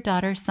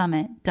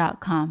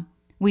themotherdaughtersummit.com.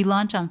 We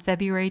launch on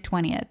February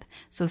 20th,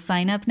 so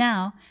sign up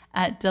now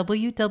at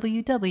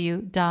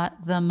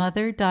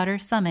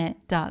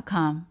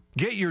www.themotherdaughtersummit.com.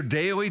 Get your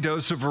daily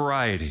dose of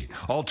variety.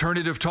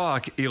 Alternative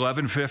Talk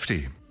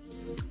 1150.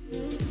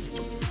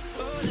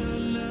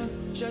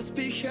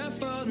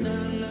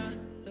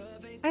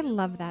 I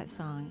love that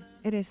song.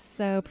 It is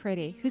so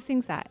pretty. Who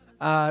sings that?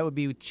 It would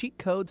be Cheat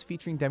Codes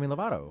featuring Demi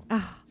Lovato.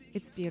 Oh,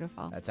 it's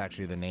beautiful. That's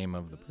actually the name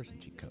of the person,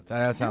 Cheat Codes. I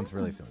know it sounds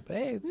really simple, but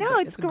hey, it's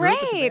it's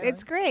great.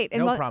 It's great.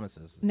 No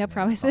promises. No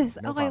promises.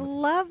 No I promises.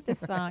 love this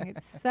song.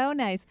 It's so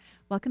nice.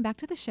 Welcome back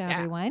to the show,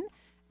 everyone.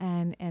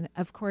 And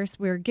of course,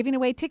 we're giving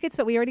away tickets,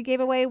 but we already gave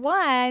away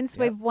one. So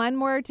we have one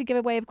more to give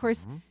away. Of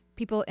course,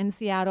 people in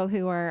Seattle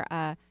who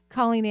are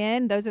calling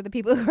in, those are the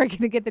people who are going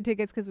to get the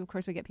tickets because, of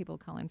course, we get people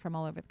calling from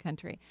all over the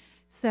country.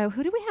 So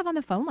who do we have on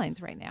the phone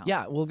lines right now?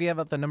 Yeah, we'll give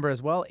out the number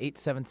as well,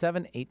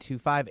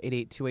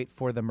 877-825-8828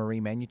 for the Marie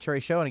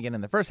Manuchehri Show. And again,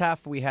 in the first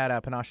half, we had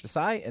Panache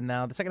Desai, and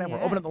now the second half, we're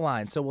opening up the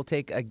line. So we'll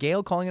take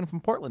Gail calling in from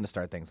Portland to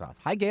start things off.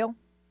 Hi, Gail.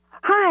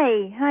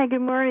 Hi,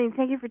 good morning.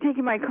 Thank you for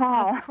taking my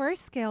call. Of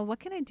course, Gail. What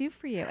can I do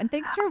for you? And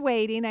thanks for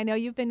waiting. I know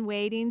you've been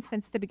waiting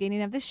since the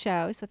beginning of the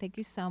show, so thank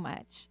you so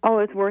much. Oh,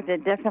 it's worth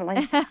it,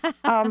 definitely.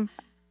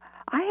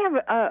 I have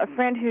a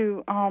friend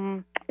who,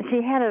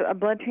 she had a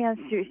blood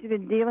transfusion. She's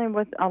been dealing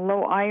with a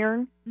low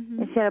iron,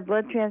 and she had a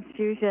blood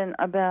transfusion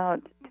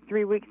about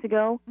 3 weeks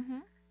ago.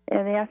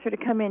 And they asked her to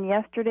come in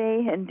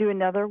yesterday and do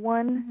another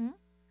one,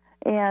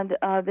 and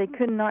they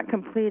could not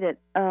complete it.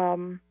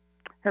 Her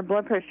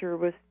blood pressure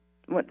went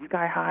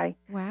sky high.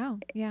 Wow,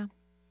 yeah.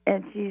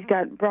 And she's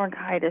got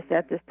bronchitis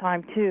at this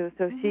time, too.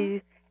 So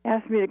she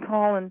asked me to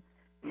call and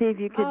see if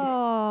you could...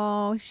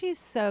 Oh, she's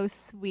so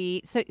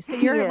sweet. So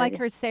you're like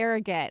her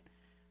surrogate.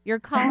 You're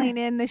calling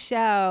in the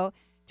show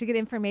to get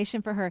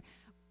information for her.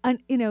 And,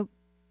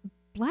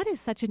 blood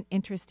is such an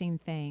interesting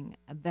thing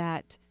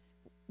that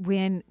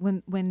when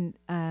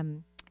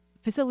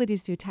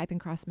facilities do type and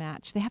cross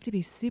match, they have to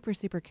be super,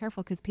 super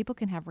careful because people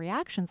can have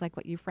reactions like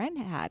what your friend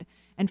had.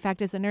 In fact,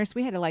 as a nurse,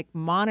 we had to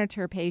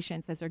monitor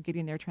patients as they're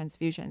getting their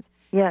transfusions.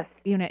 Yes.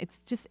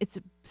 It's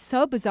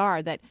so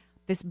bizarre that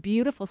this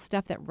beautiful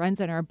stuff that runs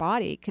in our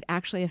body could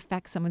actually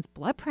affect someone's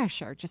blood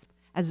pressure just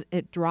as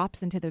it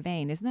drops into the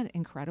vein. Isn't that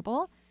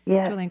incredible?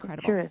 Yes, it's really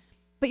incredible. Sure is.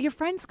 But your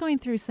friend's going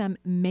through some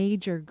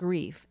major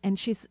grief, and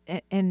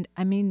and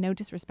I mean no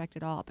disrespect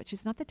at all, but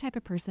she's not the type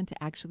of person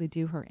to actually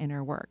do her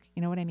inner work.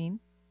 You know what I mean?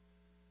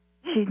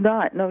 She's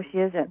not. No, she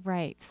isn't.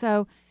 Right.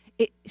 So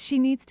she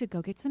needs to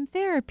go get some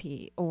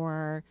therapy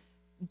or,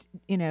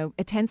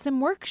 attend some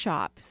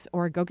workshops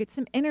or go get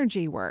some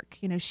energy work.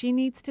 She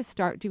needs to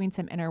start doing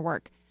some inner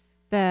work.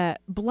 The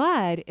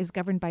blood is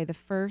governed by the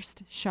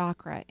first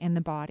chakra in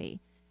the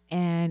body,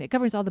 and it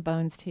governs all the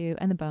bones too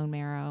and the bone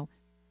marrow.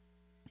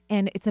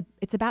 And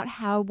it's about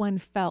how one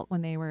felt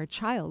when they were a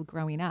child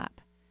growing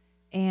up.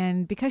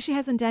 And because she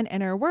hasn't done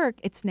inner work,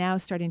 it's now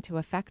starting to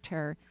affect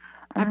her.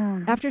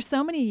 After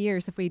so many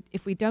years,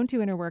 if we don't do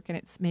inner work and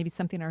it's maybe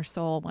something our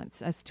soul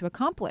wants us to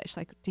accomplish,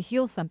 like to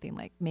heal something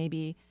like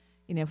maybe,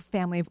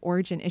 family of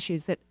origin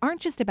issues that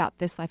aren't just about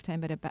this lifetime,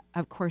 but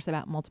of course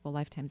about multiple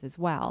lifetimes as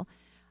well.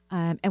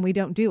 And we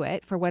don't do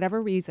it for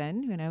whatever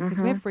reason,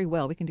 because we have free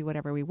will. We can do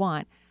whatever we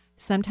want.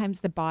 Sometimes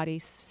the body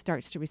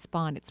starts to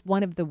respond. It's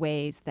one of the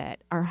ways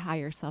that our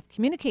higher self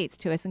communicates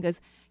to us and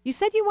goes, you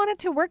said you wanted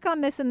to work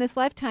on this in this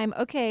lifetime.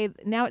 Okay,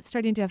 now it's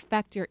starting to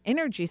affect your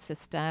energy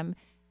system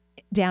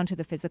down to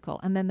the physical.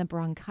 And then the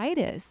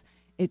bronchitis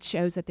it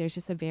shows that there's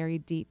just a very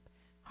deep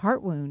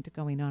heart wound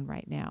going on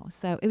right now.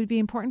 So it would be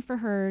important for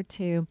her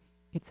to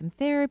get some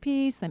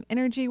therapy, some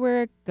energy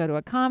work, go to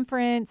a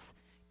conference,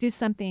 do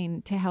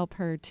something to help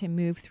her to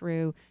move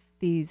through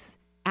these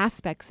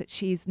aspects that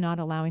she's not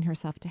allowing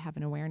herself to have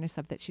an awareness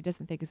of, that she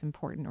doesn't think is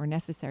important or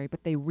necessary,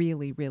 but they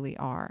really, really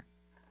are.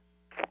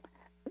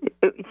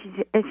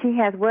 She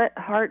has what?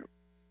 Heart?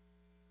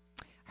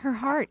 Her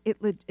heart,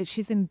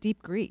 she's in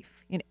deep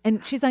grief,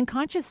 and she's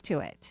unconscious to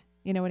it.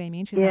 You know what I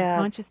mean? She's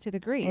unconscious to the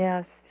grief.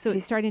 Yes. So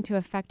it's starting to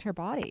affect her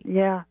body.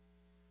 Yeah.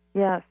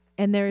 Yes.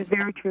 And there's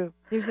very true.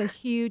 There's a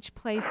huge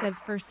place of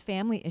first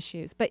family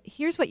issues. But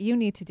here's what you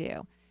need to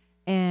do.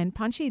 And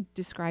Panchi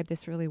described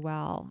this really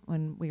well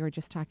when we were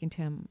just talking to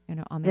him,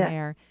 on the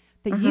air,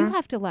 that you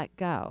have to let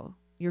go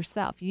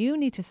yourself. You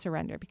need to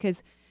surrender,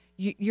 because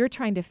you're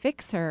trying to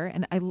fix her,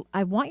 and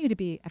I want you to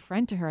be a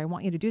friend to her. I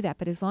want you to do that.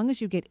 But as long as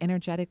you get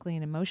energetically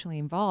and emotionally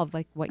involved,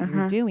 like what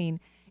you're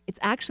doing, it's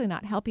actually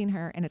not helping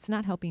her, and it's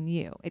not helping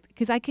you.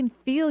 Because I can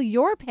feel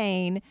your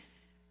pain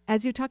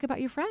as you talk about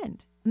your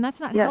friend, and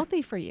that's not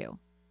healthy for you.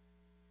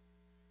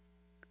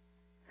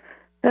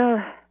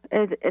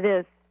 It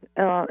is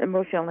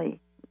emotionally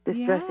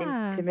distressing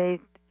to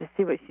me to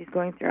see what she's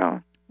going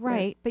through.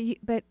 Right,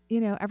 but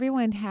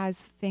everyone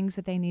has things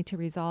that they need to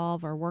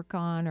resolve or work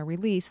on or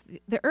release.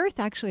 The earth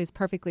actually is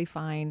perfectly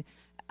fine.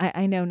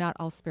 I know not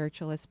all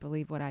spiritualists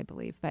believe what I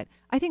believe, but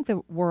I think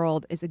the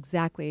world is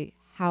exactly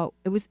how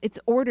it's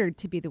ordered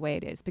to be the way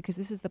it is, because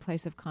this is the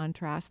place of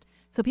contrast.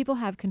 So people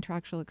have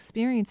contractual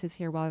experiences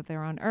here while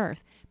they're on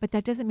earth, but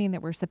that doesn't mean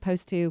that we're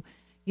supposed to,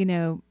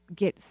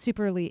 get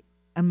superly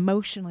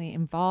emotionally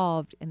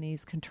involved in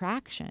these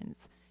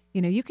contractions.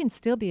 You can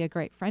still be a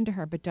great friend to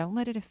her, but don't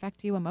let it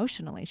affect you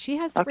emotionally. She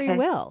has free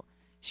will.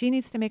 She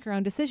needs to make her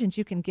own decisions.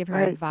 You can give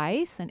her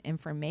advice and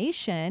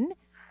information,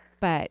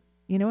 but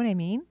you know what I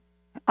mean?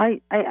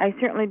 I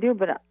certainly do,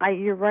 but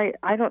you're right.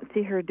 I don't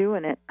see her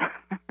doing it.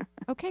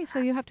 Okay, so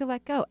you have to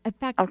let go. In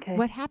fact,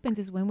 what happens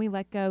is when we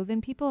let go, then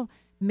people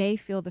may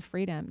feel the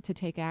freedom to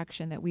take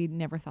action that we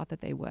never thought that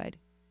they would.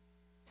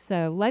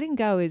 So letting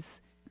go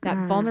is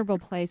that vulnerable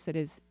place that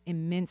is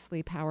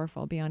immensely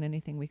powerful beyond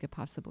anything we could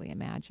possibly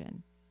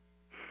imagine.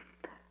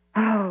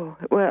 Oh,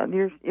 well,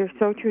 you're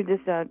so true.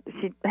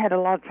 She had a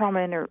lot of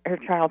trauma in her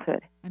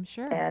childhood. I'm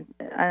sure. And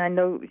I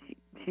know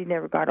she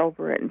never got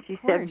over it. And she's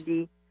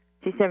 70.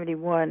 She's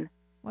 71.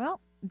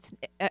 Well,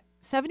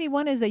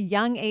 71 is a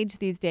young age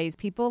these days.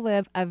 People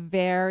live a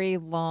very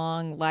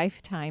long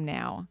lifetime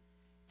now.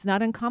 It's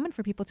not uncommon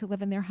for people to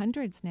live in their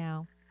hundreds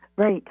now.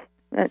 Right.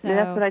 That's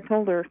what I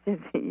told her.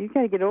 You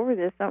got to get over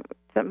this.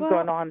 Something's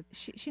going on.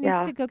 She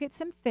needs to go get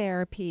some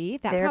therapy.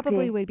 That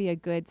probably would be a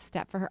good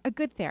step for her. A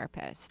good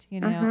therapist,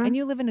 And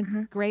you live in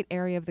a great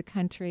area of the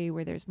country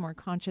where there's more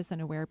conscious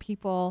and aware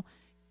people,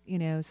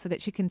 so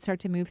that she can start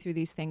to move through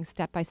these things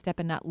step by step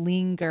and not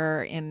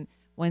linger in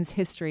one's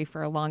history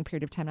for a long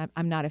period of time.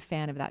 I'm not a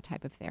fan of that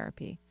type of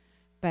therapy.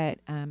 But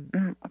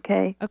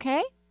okay.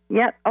 Okay?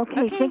 Yep.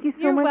 Okay. Thank you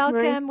so You're much.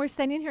 welcome. Marie. We're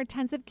sending her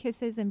tons of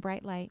kisses and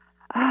bright light.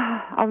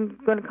 I'm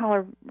going to call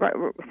her as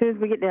soon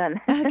as we get done.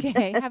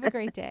 Okay. Have a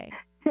great day.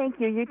 Thank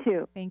you. You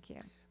too. Thank you.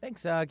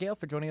 Thanks, Gail,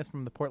 for joining us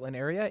from the Portland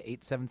area.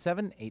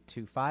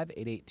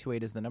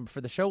 877-825-8828 is the number for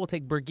the show. We'll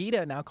take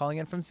Brigida now calling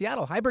in from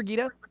Seattle. Hi,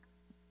 Brigida.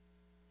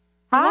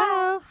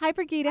 Hello. Hi,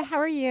 Brigida. How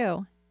are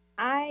you?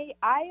 I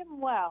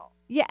am well.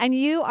 Yeah, and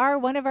you are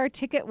one of our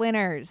ticket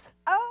winners.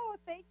 Oh,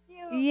 thank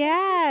you.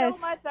 Yes. Thank you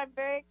so much. I'm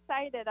very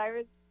excited. I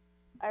was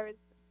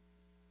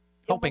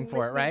hoping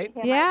for it, right?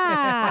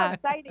 Yeah. How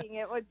exciting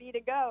it would be to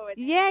go.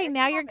 Yay,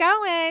 now you're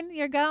going.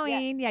 You're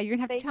going. Yeah, you're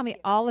going to have to tell me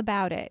all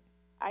about it.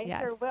 I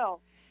sure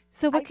will.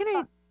 So what can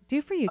I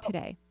do for you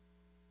today?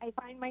 I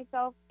find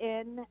myself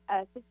in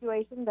a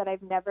situation that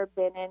I've never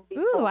been in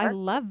before. Ooh, I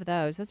love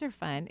those. Those are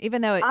fun.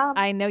 Even though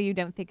I know you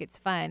don't think it's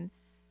fun.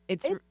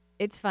 It's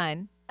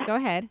fun. Go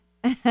ahead.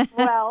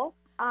 Well,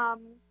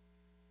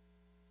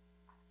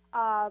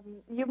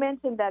 you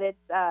mentioned that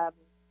it's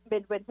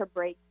midwinter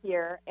break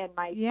here, and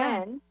my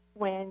friend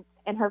went,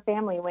 and her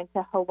family went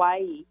to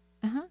Hawaii.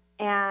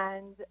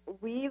 And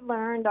we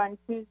learned on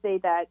Tuesday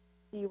that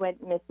she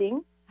went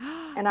missing.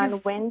 And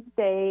on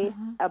Wednesday,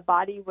 a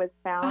body was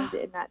found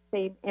in that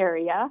same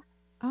area.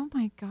 Oh,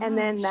 my gosh. And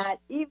then that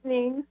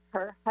evening,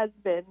 her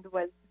husband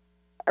was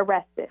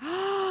arrested.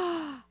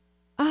 Oh,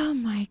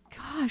 my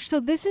gosh. So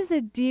this is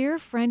a dear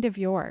friend of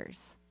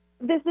yours.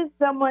 This is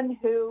someone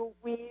who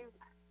we've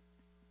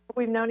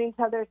known each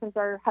other since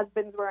our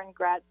husbands were in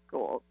grad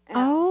school.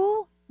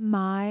 Oh,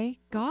 my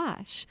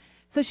gosh.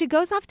 So she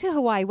goes off to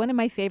Hawaii, one of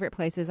my favorite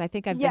places. I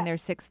think I've been there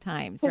 6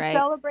 times, right? To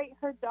celebrate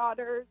her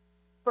daughter's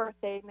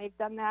birthday, and they've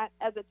done that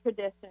as a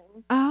tradition.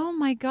 Oh,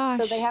 my gosh.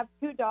 So they have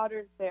 2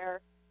 daughters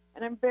there,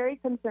 and I'm very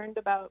concerned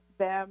about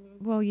them.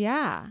 Well,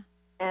 yeah.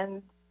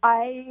 And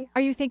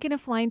Are you thinking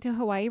of flying to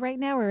Hawaii right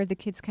now, or are the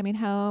kids coming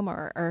home,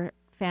 or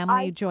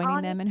family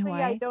joining them in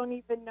Hawaii? I don't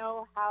even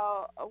know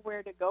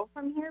where to go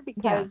from here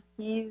because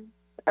he's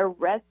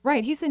arrested.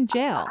 Right, he's in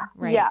jail,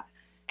 right? Yeah,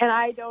 and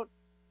I don't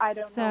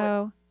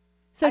know.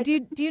 So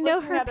do you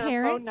know her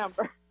parents? Phone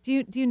number.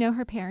 Do you know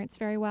her parents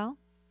very well?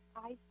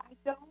 I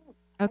don't.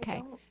 Okay. I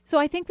don't. So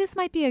I think this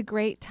might be a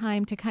great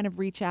time to kind of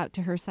reach out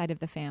to her side of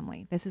the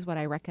family. This is what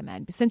I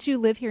recommend. Since you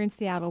live here in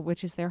Seattle,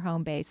 which is their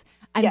home base,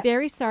 I'm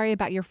very sorry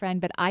about your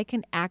friend, but I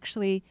can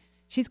actually,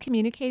 she's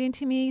communicating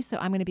to me, so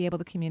I'm going to be able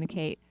to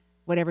communicate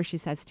whatever she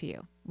says to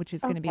you, which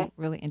is going to be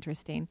really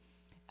interesting.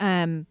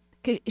 And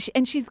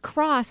she's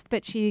crossed,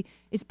 but she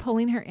is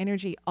pulling her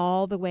energy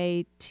all the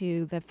way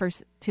to the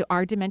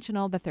third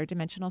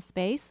dimensional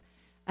space.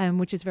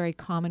 Which is very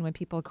common when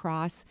people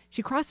cross.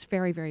 She crossed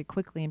very, very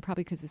quickly, and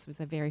probably because this was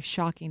a very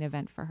shocking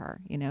event for her.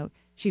 You know,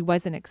 she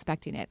wasn't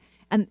expecting it.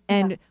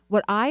 And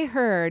what I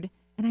heard,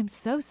 and I'm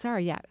so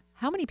sorry,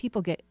 how many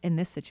people get in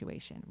this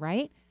situation,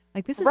 right?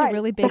 Like, this is a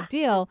really big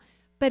deal,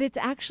 but it's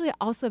actually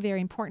also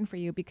very important for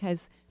you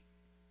because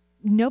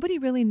nobody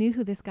really knew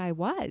who this guy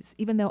was,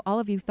 even though all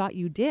of you thought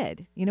you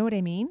did. You know what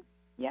I mean?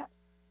 Yeah.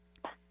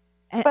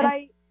 But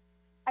I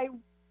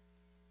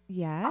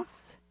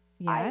Yes.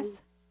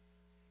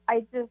 I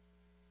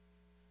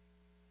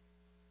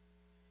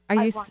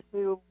just want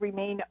to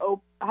remain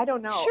open. I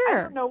don't know. Sure.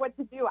 I don't know what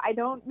to do. I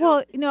don't know.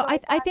 Well, no,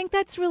 I think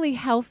that's really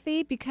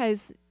healthy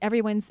because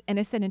everyone's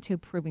innocent until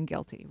proven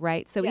guilty,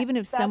 right? So even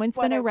if someone's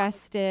been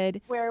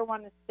arrested, where I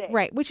want to stay.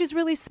 Right, which is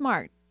really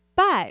smart.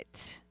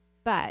 But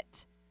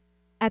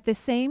at the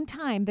same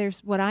time, there's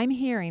what I'm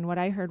hearing, what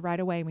I heard right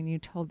away when you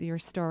told your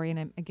story,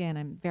 and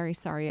I'm very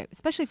sorry,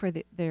 especially for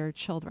their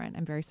children.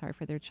 I'm very sorry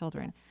for their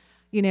children.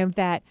 You know,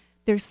 that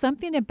there's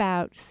something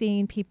about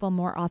seeing people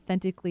more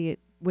authentically,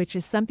 which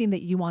is something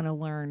that you want to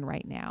learn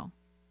right now.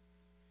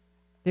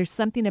 There's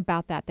something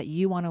about that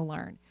you want to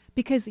learn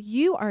because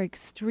you are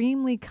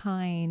extremely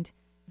kind,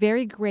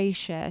 very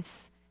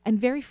gracious, and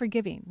very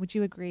forgiving. Would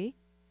you agree?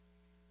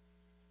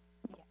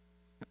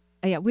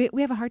 Yeah,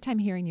 we have a hard time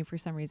hearing you for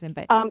some reason,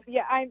 but I'm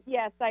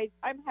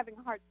having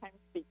a hard time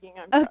speaking.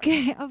 I'm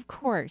okay, of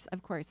course.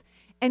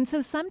 And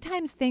so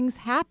sometimes things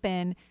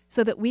happen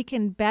so that we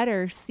can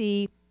better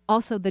see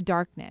also the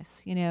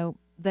darkness, you know,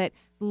 that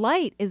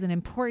light is an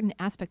important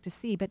aspect to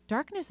see, but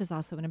darkness is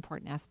also an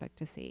important aspect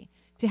to see,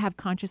 to have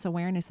conscious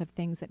awareness of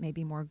things that may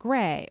be more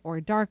gray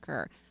or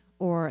darker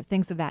or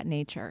things of that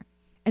nature.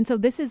 And so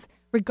this is,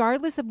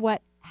 regardless of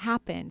what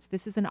happens,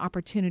 this is an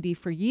opportunity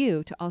for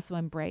you to also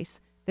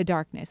embrace the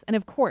darkness. And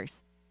of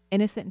course,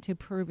 innocent until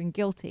proven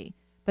guilty,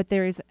 but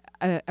there is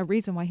a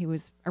reason why he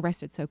was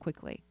arrested so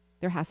quickly.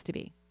 There has to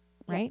be,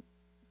 right?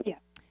 Yeah.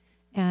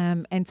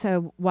 And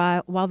so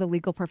while the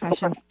legal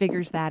profession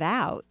figures that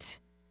out,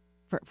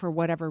 for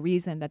whatever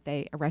reason that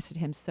they arrested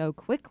him so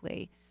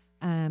quickly,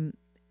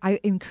 I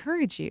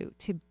encourage you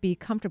to be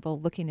comfortable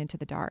looking into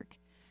the dark.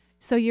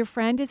 So your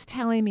friend is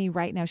telling me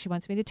right now, she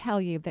wants me to tell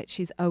you that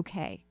she's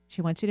okay.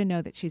 She wants you to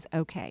know that she's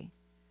okay.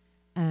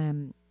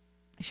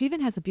 She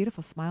even has a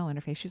beautiful smile on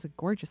her face. She's a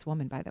gorgeous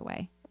woman, by the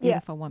way.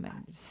 Beautiful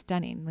woman,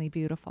 stunningly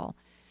beautiful.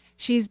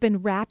 She's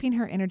been wrapping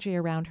her energy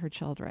around her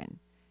children.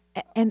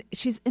 And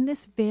she's in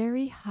this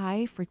very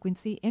high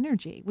frequency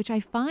energy, which I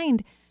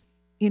find,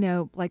 you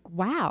know, like,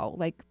 wow,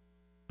 like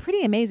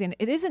pretty amazing.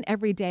 It isn't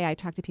every day I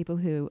talk to people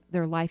who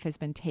their life has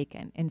been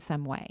taken in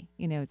some way.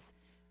 You know, it's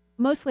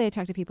mostly I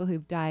talk to people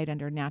who've died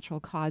under natural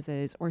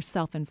causes or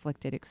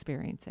self-inflicted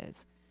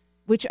experiences,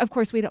 which of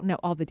course we don't know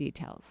all the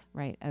details,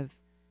 right, of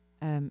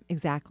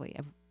exactly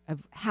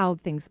of how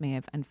things may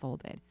have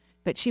unfolded.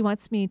 But she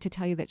wants me to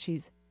tell you that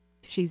she's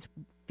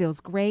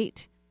feels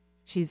great.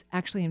 She's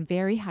actually in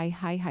very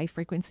high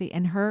frequency,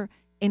 and her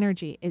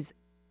energy is,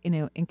 you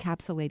know,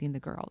 encapsulating the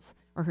girls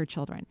or her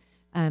children.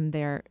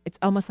 It's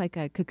almost like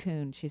a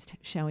cocoon. She's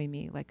showing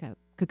me like a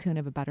cocoon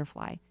of a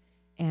butterfly,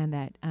 and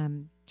that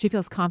she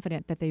feels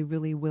confident that they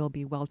really will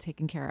be well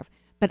taken care of.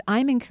 But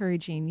I'm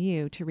encouraging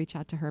you to reach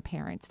out to her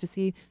parents to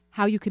see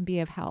how you can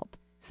be of help,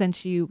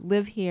 since you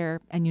live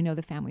here and you know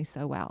the family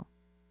so well.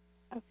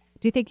 Okay.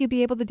 Do you think you'd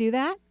be able to do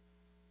that?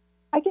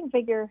 I can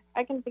figure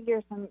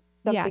something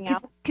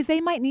out. Because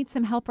they might need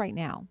some help right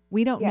now.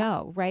 We don't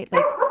know, right?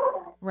 Like,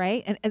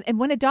 right? And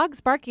when a dog's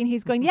barking,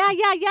 he's going, yeah.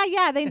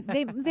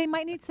 They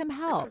might need some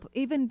help,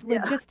 even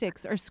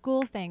logistics or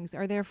school things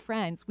or their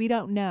friends. We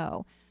don't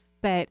know.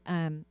 But,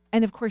 and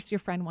of course, your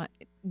friend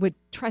would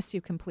trust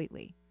you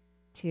completely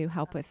to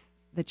help with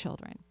the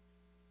children.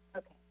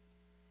 Okay.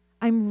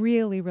 I'm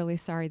really, really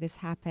sorry this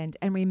happened.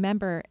 And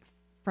remember,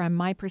 from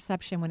my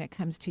perception, when it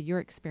comes to your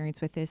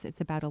experience with this,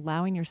 it's about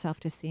allowing yourself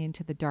to see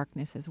into the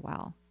darkness as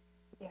well.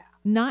 Yeah.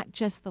 Not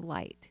just the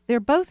light. They're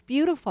both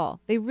beautiful.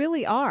 They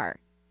really are.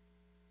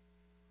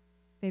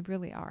 They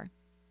really are.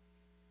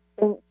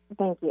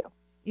 Thank you.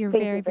 You're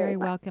very, very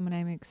welcome. And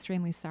I'm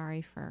extremely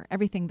sorry for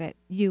everything that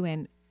you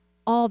and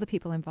all the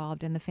people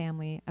involved in the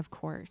family, of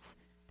course,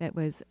 that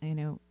was, you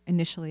know,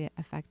 initially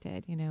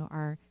affected. You know,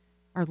 our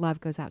love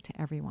goes out to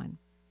everyone.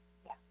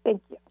 Yeah.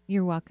 Thank you.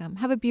 You're welcome.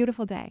 Have a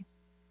beautiful day.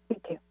 You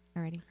too.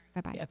 Alrighty.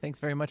 Bye-bye. Yeah, thanks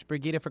very much,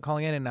 Brigitte, for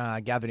calling in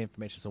and gathering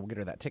information. So we'll get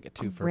her that ticket,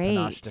 too, for Great.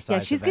 Panache Desai's Yeah,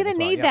 she's going to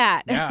well. need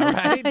that.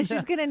 Yeah, right?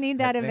 She's going to need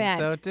that event.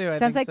 So, too.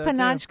 Sounds like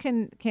Panache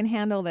can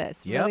handle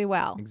this really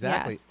well.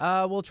 Exactly.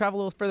 Yes. We'll travel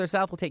a little further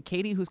south. We'll take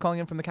Katie, who's calling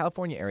in from the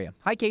California area.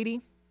 Hi,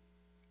 Katie.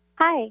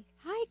 Hi.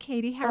 Hi,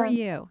 Katie. How are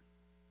you?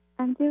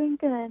 I'm doing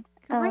good.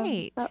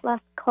 Great. That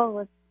last call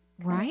was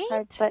right.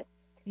 Hard, but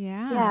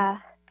yeah.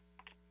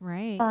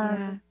 Right.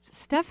 Yeah.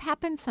 Stuff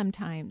happens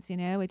sometimes,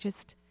 it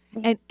just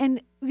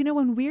and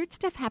when weird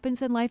stuff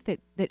happens in life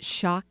that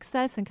shocks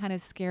us and kind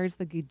of scares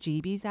the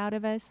bejeebies out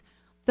of us,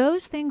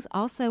 those things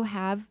also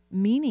have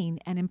meaning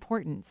and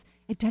importance.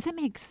 It doesn't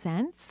make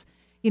sense.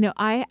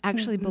 I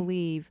actually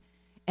believe,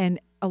 and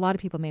a lot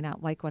of people may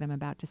not like what I'm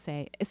about to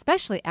say,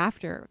 especially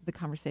after the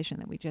conversation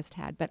that we just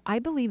had, but I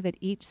believe that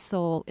each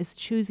soul is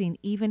choosing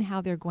even how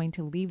they're going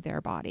to leave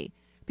their body,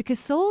 because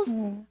souls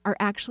are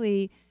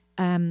actually,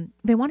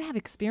 they want to have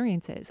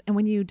experiences. And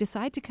when you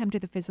decide to come to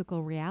the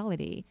physical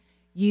reality,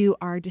 you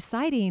are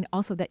deciding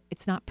also that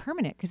it's not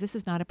permanent, because this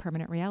is not a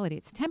permanent reality.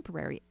 It's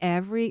temporary.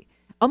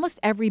 Almost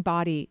every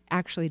body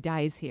actually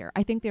dies here.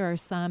 I think there are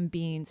some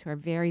beings who are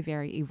very,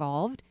 very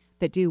evolved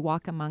that do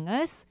walk among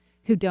us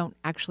who don't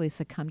actually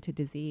succumb to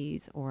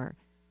disease, or,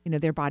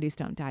 their bodies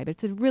don't die. But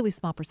it's a really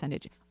small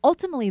percentage.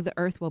 Ultimately, the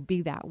earth will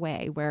be that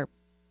way, where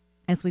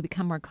as we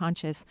become more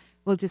conscious,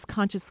 we'll just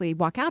consciously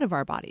walk out of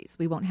our bodies.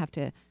 We won't have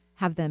to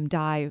have them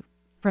die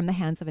from the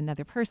hands of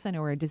another person,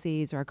 or a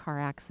disease, or a car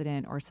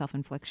accident, or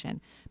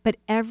self-infliction. But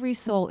every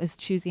soul is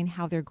choosing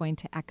how they're going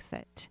to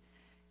exit.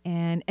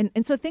 And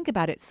so think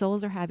about it.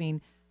 Souls are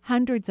having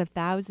hundreds of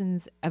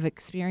thousands of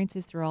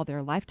experiences through all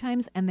their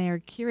lifetimes, and they are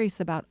curious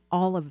about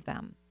all of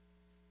them.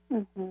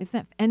 Isn't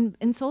that?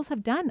 And souls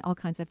have done all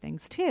kinds of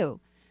things too.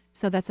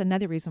 So that's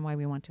another reason why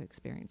we want to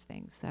experience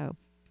things. So,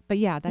 but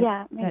yeah,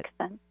 that makes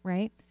sense.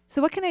 Right?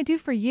 So what can I do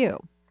for you?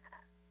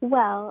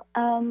 Well,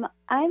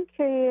 I'm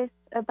curious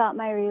about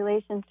my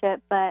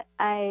relationship, but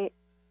I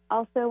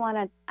also want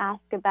to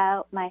ask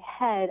about my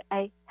head.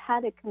 I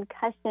had a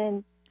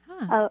concussion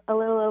a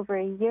little over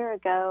a year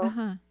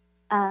ago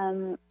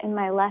in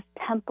my left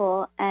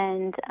temple,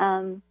 and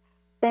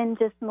then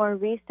just more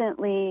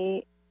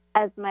recently,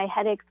 as my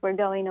headaches were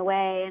going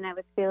away and I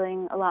was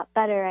feeling a lot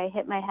better, I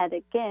hit my head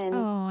again.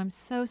 Oh, I'm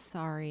so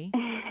sorry.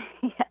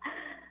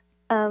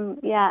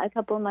 A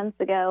couple of months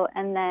ago,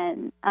 and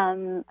then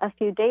a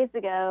few days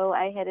ago,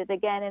 I hit it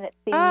again, and it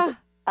seemed,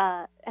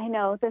 I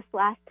know this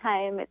last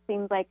time, it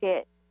seemed like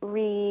it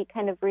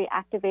kind of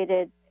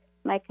reactivated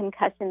my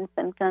concussion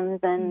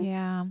symptoms,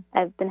 and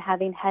I've been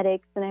having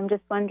headaches, and I'm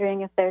just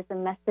wondering if there's a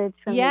message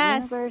from the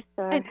universe.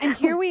 And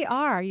here we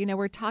are,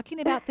 we're talking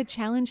about the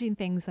challenging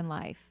things in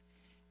life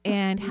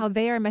and how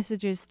they are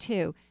messages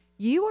too.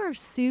 You are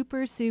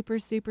super, super,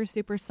 super,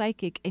 super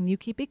psychic, and you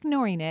keep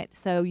ignoring it.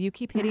 So you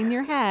keep hitting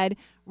your head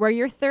where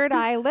your third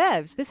eye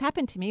lives. This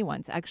happened to me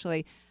once,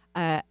 actually.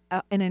 An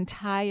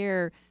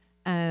entire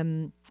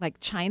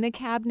china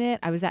cabinet.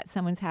 I was at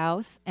someone's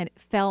house, and it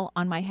fell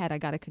on my head. I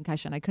got a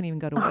concussion. I couldn't even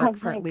go to work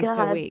for at least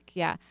a week.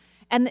 Yeah.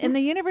 And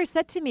the universe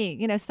said to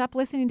me, stop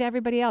listening to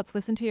everybody else.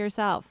 Listen to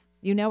yourself.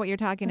 You know what you're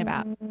talking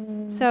about.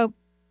 So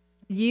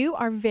you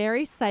are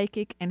very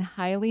psychic and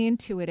highly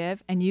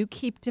intuitive, and you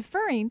keep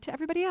deferring to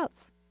everybody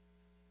else.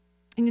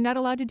 And you're not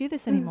allowed to do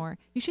this anymore.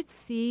 You should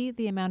see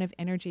the amount of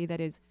energy that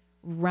is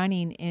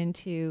running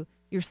into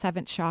your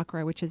seventh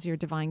chakra, which is your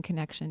divine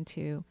connection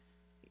to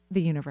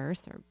the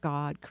universe or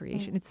God,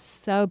 creation. It's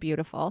so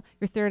beautiful.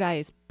 Your third eye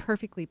is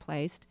perfectly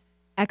placed,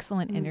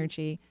 excellent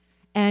energy.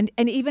 And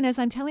even as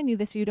I'm telling you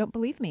this, you don't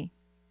believe me.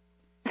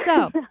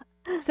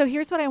 So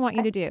here's what I want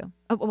you to do.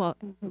 Oh, well,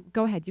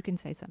 go ahead. You can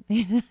say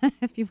something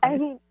if you want. I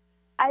mean,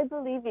 I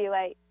believe you.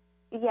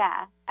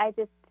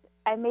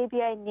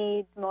 Maybe I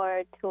need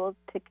more tools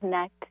to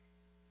connect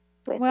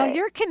with Well, it.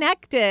 You're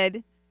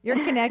connected.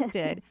 You're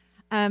connected.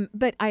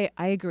 But I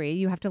agree.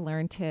 You have to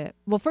learn to,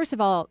 well, first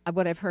of all,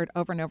 what I've heard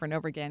over and over and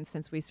over again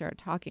since we started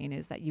talking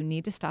is that you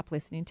need to stop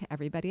listening to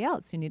everybody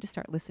else. You need to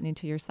start listening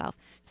to yourself.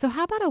 So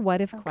how about a what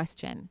if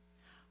question?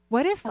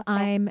 What if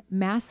I'm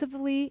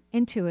massively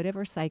intuitive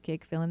or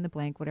psychic, fill in the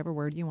blank, whatever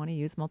word you want to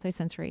use,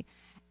 multisensory,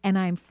 and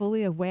I'm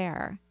fully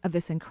aware of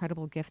this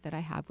incredible gift that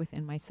I have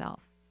within myself?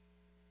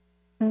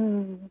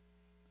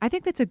 I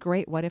think that's a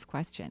great what if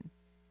question.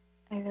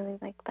 I really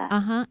like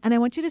that. And I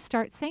want you to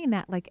start saying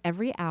that like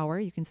every hour.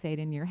 You can say it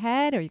in your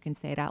head, or you can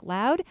say it out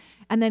loud.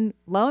 And then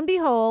lo and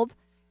behold,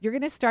 you're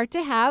going to start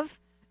to have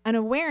an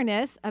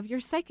awareness of your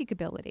psychic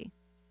ability.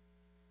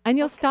 And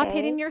you'll stop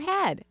hitting your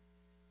head.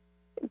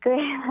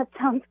 Great. That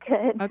sounds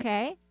good.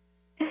 Okay.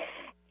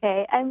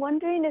 Okay. I'm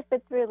wondering if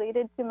it's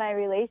related to my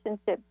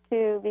relationship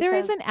too. Because there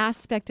is an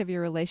aspect of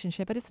your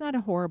relationship, but it's not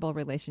a horrible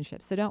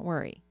relationship. So don't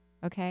worry.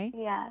 Okay?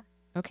 Yeah.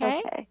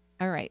 Okay?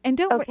 All right. And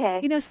don't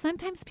worry.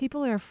 Sometimes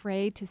people are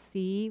afraid to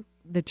see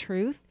the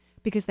truth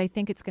because they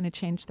think it's going to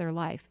change their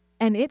life.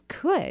 And it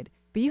could,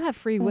 but you have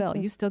free will.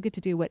 You still get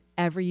to do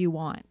whatever you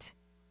want.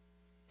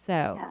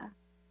 So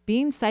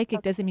being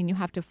psychic doesn't mean you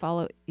have to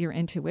follow your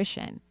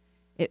intuition.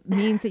 It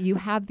means that you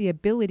have the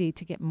ability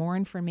to get more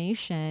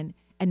information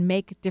and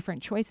make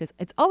different choices.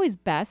 It's always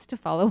best to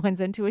follow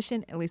one's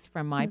intuition, at least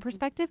from my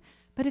perspective,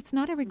 but it's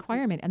not a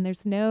requirement. And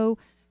there's no,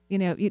 you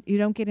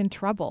don't get in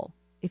trouble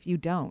if you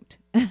don't.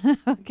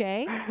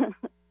 Okay?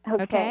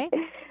 Okay?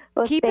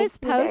 Well, keep us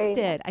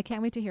posted. I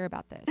can't wait to hear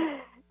about this.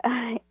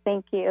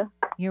 Thank you.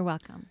 You're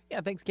welcome.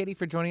 Yeah, thanks, Katie,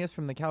 for joining us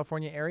from the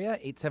California area.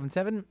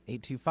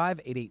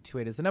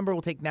 877-825-8828 is the number.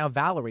 We'll take now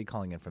Valerie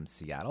calling in from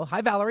Seattle.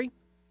 Hi, Valerie.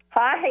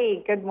 Hi,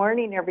 good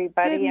morning,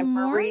 everybody. Good and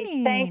Marie,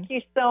 morning. thank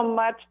you so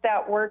much.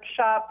 That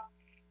workshop,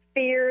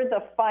 Fear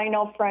the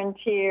Final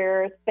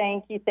Frontier.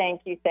 Thank you,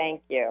 thank you,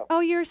 thank you. Oh,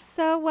 you're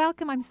so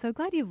welcome. I'm so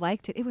glad you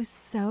liked it. It was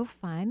so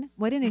fun.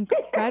 What an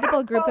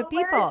incredible group of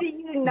people. Where do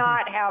you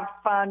not have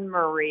fun,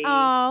 Marie?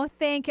 Oh,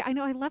 thank you. I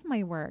know I love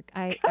my work.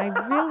 I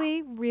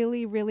really,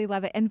 really, really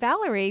love it. And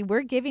Valerie,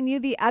 we're giving you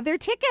the other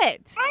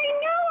ticket. I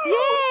know.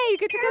 Yay, you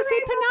get to go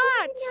see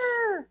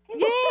Panache.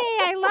 Yay,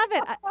 I love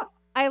it.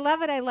 I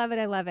love it. I love it.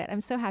 I love it.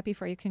 I'm so happy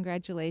for you.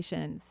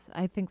 Congratulations.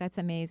 I think that's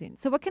amazing.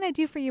 So what can I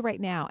do for you right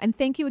now? And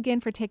thank you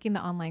again for taking the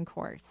online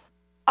course.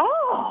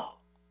 Oh,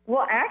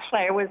 well, actually,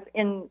 I was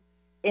in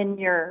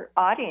your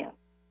audience.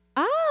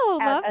 Oh,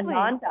 at lovely.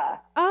 Ananda.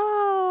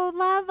 Oh,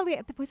 lovely.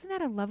 Wasn't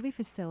that a lovely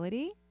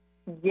facility?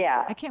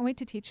 Yeah. I can't wait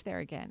to teach there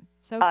again.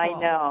 So cool. I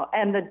know.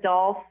 And the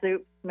dal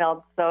soup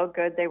smelled so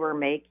good they were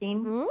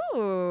making.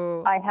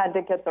 Ooh. I had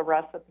to get the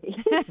recipe.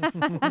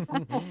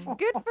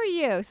 Good for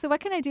you. So what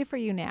can I do for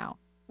you now?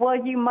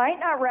 Well, you might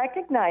not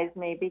recognize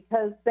me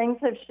because things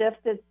have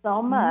shifted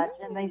so much,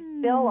 and they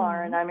still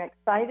are, and I'm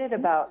excited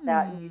about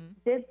that. And you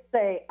did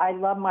say, I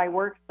love my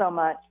work so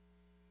much,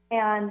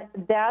 and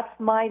that's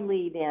my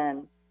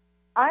lead-in.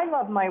 I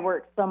love my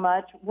work so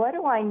much. What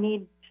do I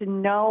need to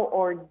know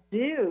or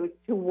do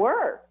to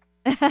work?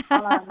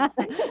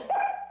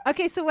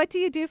 Okay, so what do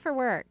you do for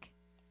work?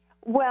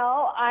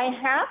 Well, I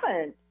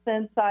haven't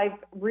since I've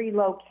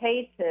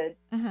relocated,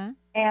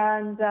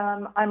 and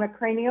I'm a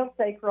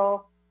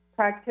craniosacral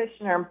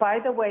practitioner. And by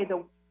the way,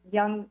 the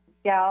young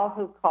gal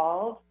who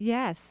called,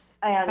 yes,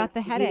 and about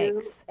the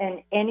headaches,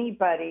 and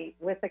anybody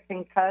with a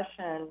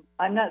concussion,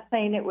 I'm not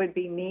saying it would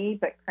be me,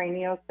 but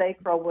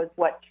craniosacral was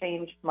what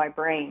changed my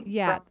brain.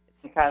 Yeah,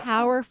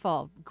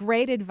 powerful.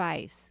 Great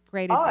advice.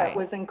 Great advice. Oh, it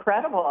was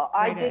incredible.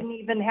 I didn't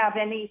even have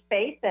any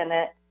faith in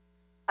it.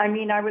 I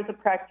mean, I was a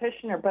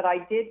practitioner, but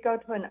I did go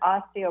to an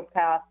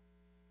osteopath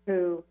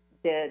who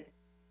did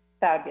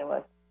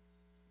fabulous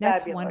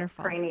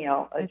wonderful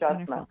cranial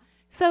adjustment. Wonderful.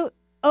 So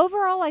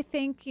overall, I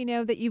think,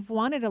 that you've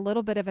wanted a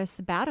little bit of a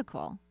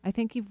sabbatical. I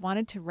think you've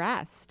wanted to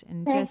rest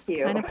and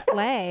kind of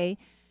play,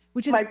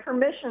 which is my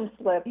permission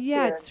slip.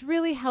 Yeah, here. it's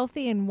really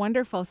healthy and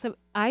wonderful. So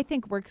I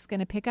think work's going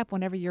to pick up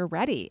whenever you're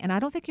ready. And I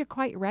don't think you're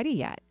quite ready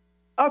yet.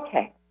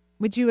 Okay.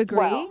 Would you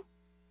agree?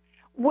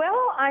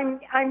 Well, I'm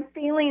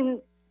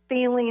feeling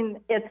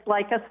it's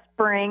like a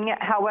spring.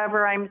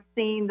 However, I'm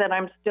seeing that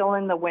I'm still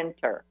in the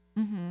winter.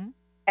 Mm-hmm.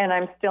 And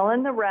I'm still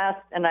in the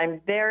rest, and I'm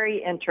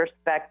very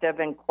introspective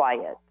and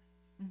quiet.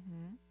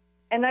 Mm-hmm.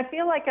 And I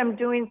feel like I'm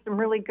doing some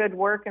really good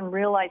work and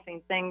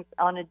realizing things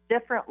on a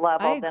different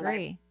level. I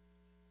agree.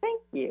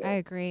 Thank you. I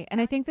agree.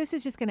 And I think this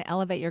is just going to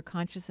elevate your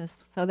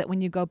consciousness so that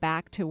when you go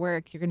back to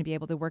work, you're going to be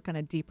able to work on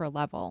a deeper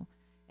level.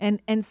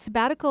 And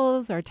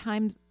sabbaticals or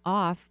times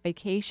off,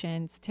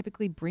 vacations,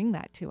 typically bring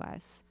that to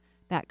us,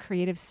 that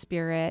creative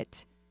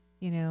spirit,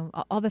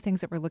 all the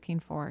things that we're looking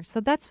for.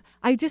 So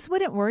I just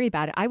wouldn't worry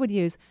about it. I would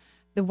use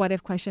the what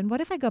if question. What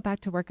if I go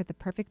back to work at the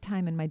perfect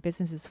time and my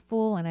business is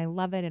full and I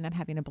love it and I'm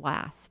having a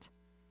blast?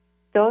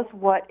 Those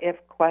what if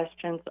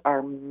questions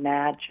are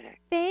magic.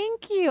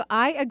 Thank you.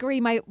 I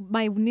agree.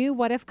 My new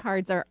what if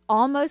cards are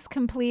almost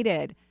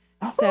completed.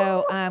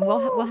 So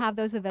we'll have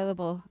those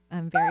available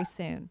very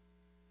soon.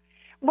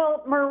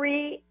 Well,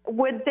 Marie,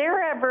 would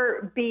there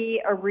ever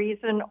be a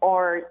reason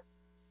or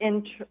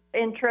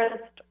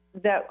interest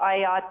that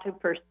I ought to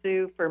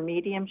pursue for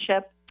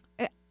mediumship?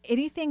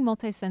 Anything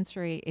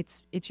multisensory,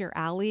 it's your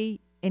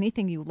alley.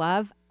 Anything you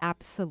love,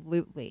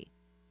 absolutely.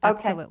 Okay.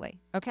 Absolutely.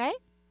 Okay?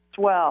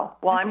 Well,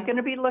 I'm going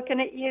to be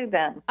looking at you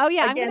then. Oh,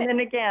 yeah. Again and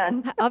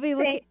again. I'll be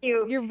looking. Thank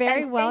you. You're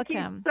very welcome.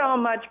 welcome. Thank you so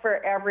much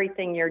for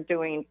everything you're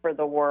doing for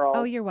the world.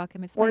 Oh, you're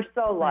welcome. We're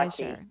so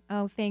pleasure. Lucky.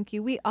 Oh, thank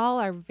you. We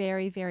all are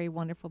very, very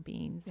wonderful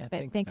beings. Yeah, but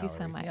thanks, thank you Valerie.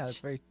 so much. Yeah,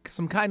 that's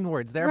some kind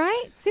words there.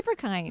 Right? Super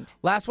kind.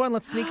 Last one.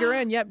 Let's sneak her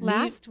in. Yep.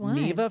 Last one.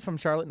 Neva from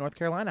Charlotte, North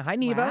Carolina. Hi,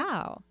 Neva.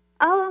 Wow.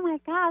 Oh, my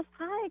gosh.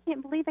 Hi. I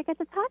can't believe I get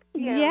to talk to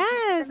you.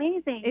 Yes. It's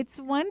amazing. It's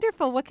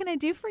wonderful. What can I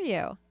do for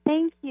you?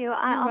 Thank you.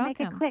 I'll welcome. make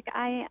it quick.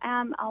 I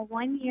am a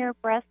 1-year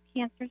breast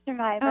cancer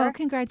survivor. Oh,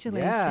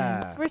 congratulations.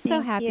 Yeah. We're so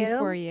Thank happy you.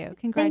 for you.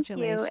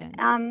 Congratulations. Thank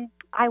you.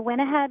 I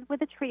went ahead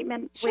with the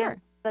treatment with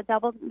the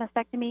double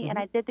mastectomy, and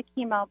I did the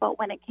chemo, but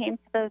when it came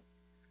to the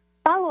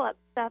follow-up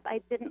stuff,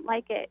 I didn't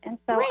like it. And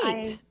so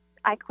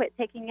I quit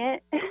taking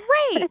it.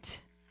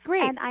 Great.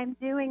 Great. And I'm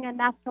doing a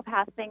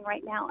naturopath thing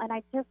right now, and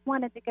I just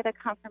wanted to get a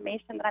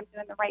confirmation that I'm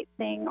doing the right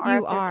thing or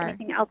if there's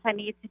anything else I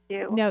need to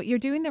do. No, you're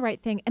doing the right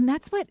thing. And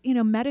that's what,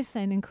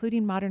 medicine,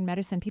 including modern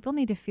medicine, people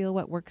need to feel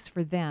what works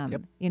for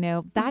them.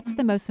 Yep. That's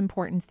the most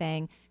important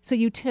thing. So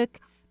you took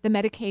the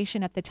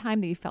medication at the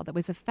time that you felt that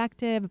was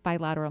effective,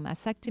 bilateral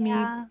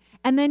mastectomy,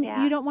 and then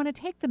you don't want to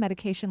take the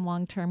medication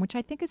long term, which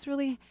I think is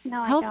really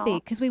healthy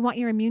because we want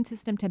your immune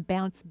system to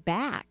bounce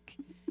back.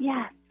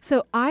 Yes.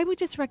 So I would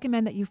just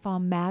recommend that you fall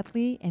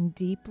madly and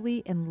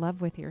deeply in love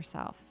with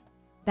yourself.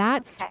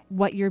 That's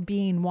what your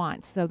being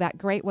wants. So that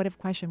great what if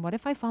question, what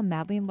if I fall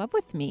madly in love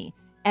with me?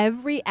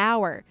 Every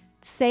hour,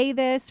 say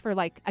this for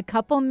like a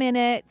couple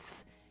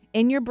minutes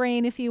in your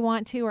brain if you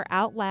want to, or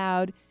out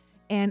loud.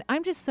 And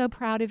I'm just so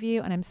proud of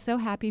you, and I'm so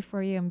happy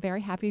for you. I'm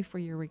very happy for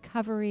your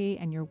recovery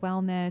and your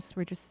wellness.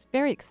 We're just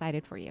very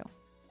excited for you.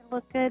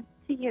 Look good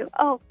to you.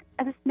 Oh,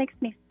 this makes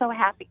me so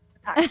happy.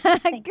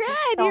 Good.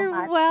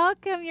 You're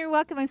welcome. You're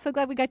welcome. I'm so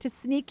glad we got to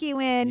sneak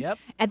you in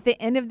at the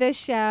end of this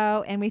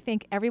show. And we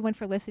thank everyone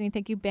for listening.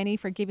 Thank you, Benny,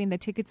 for giving the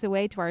tickets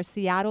away to our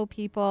Seattle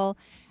people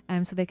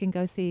so they can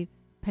go see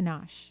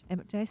Panache.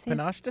 Did I say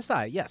Panache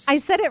Desai? Yes. I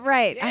said it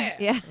right.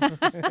 Yeah.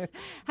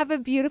 Have a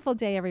beautiful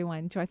day,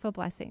 everyone. Joyful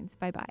blessings.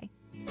 Bye-bye.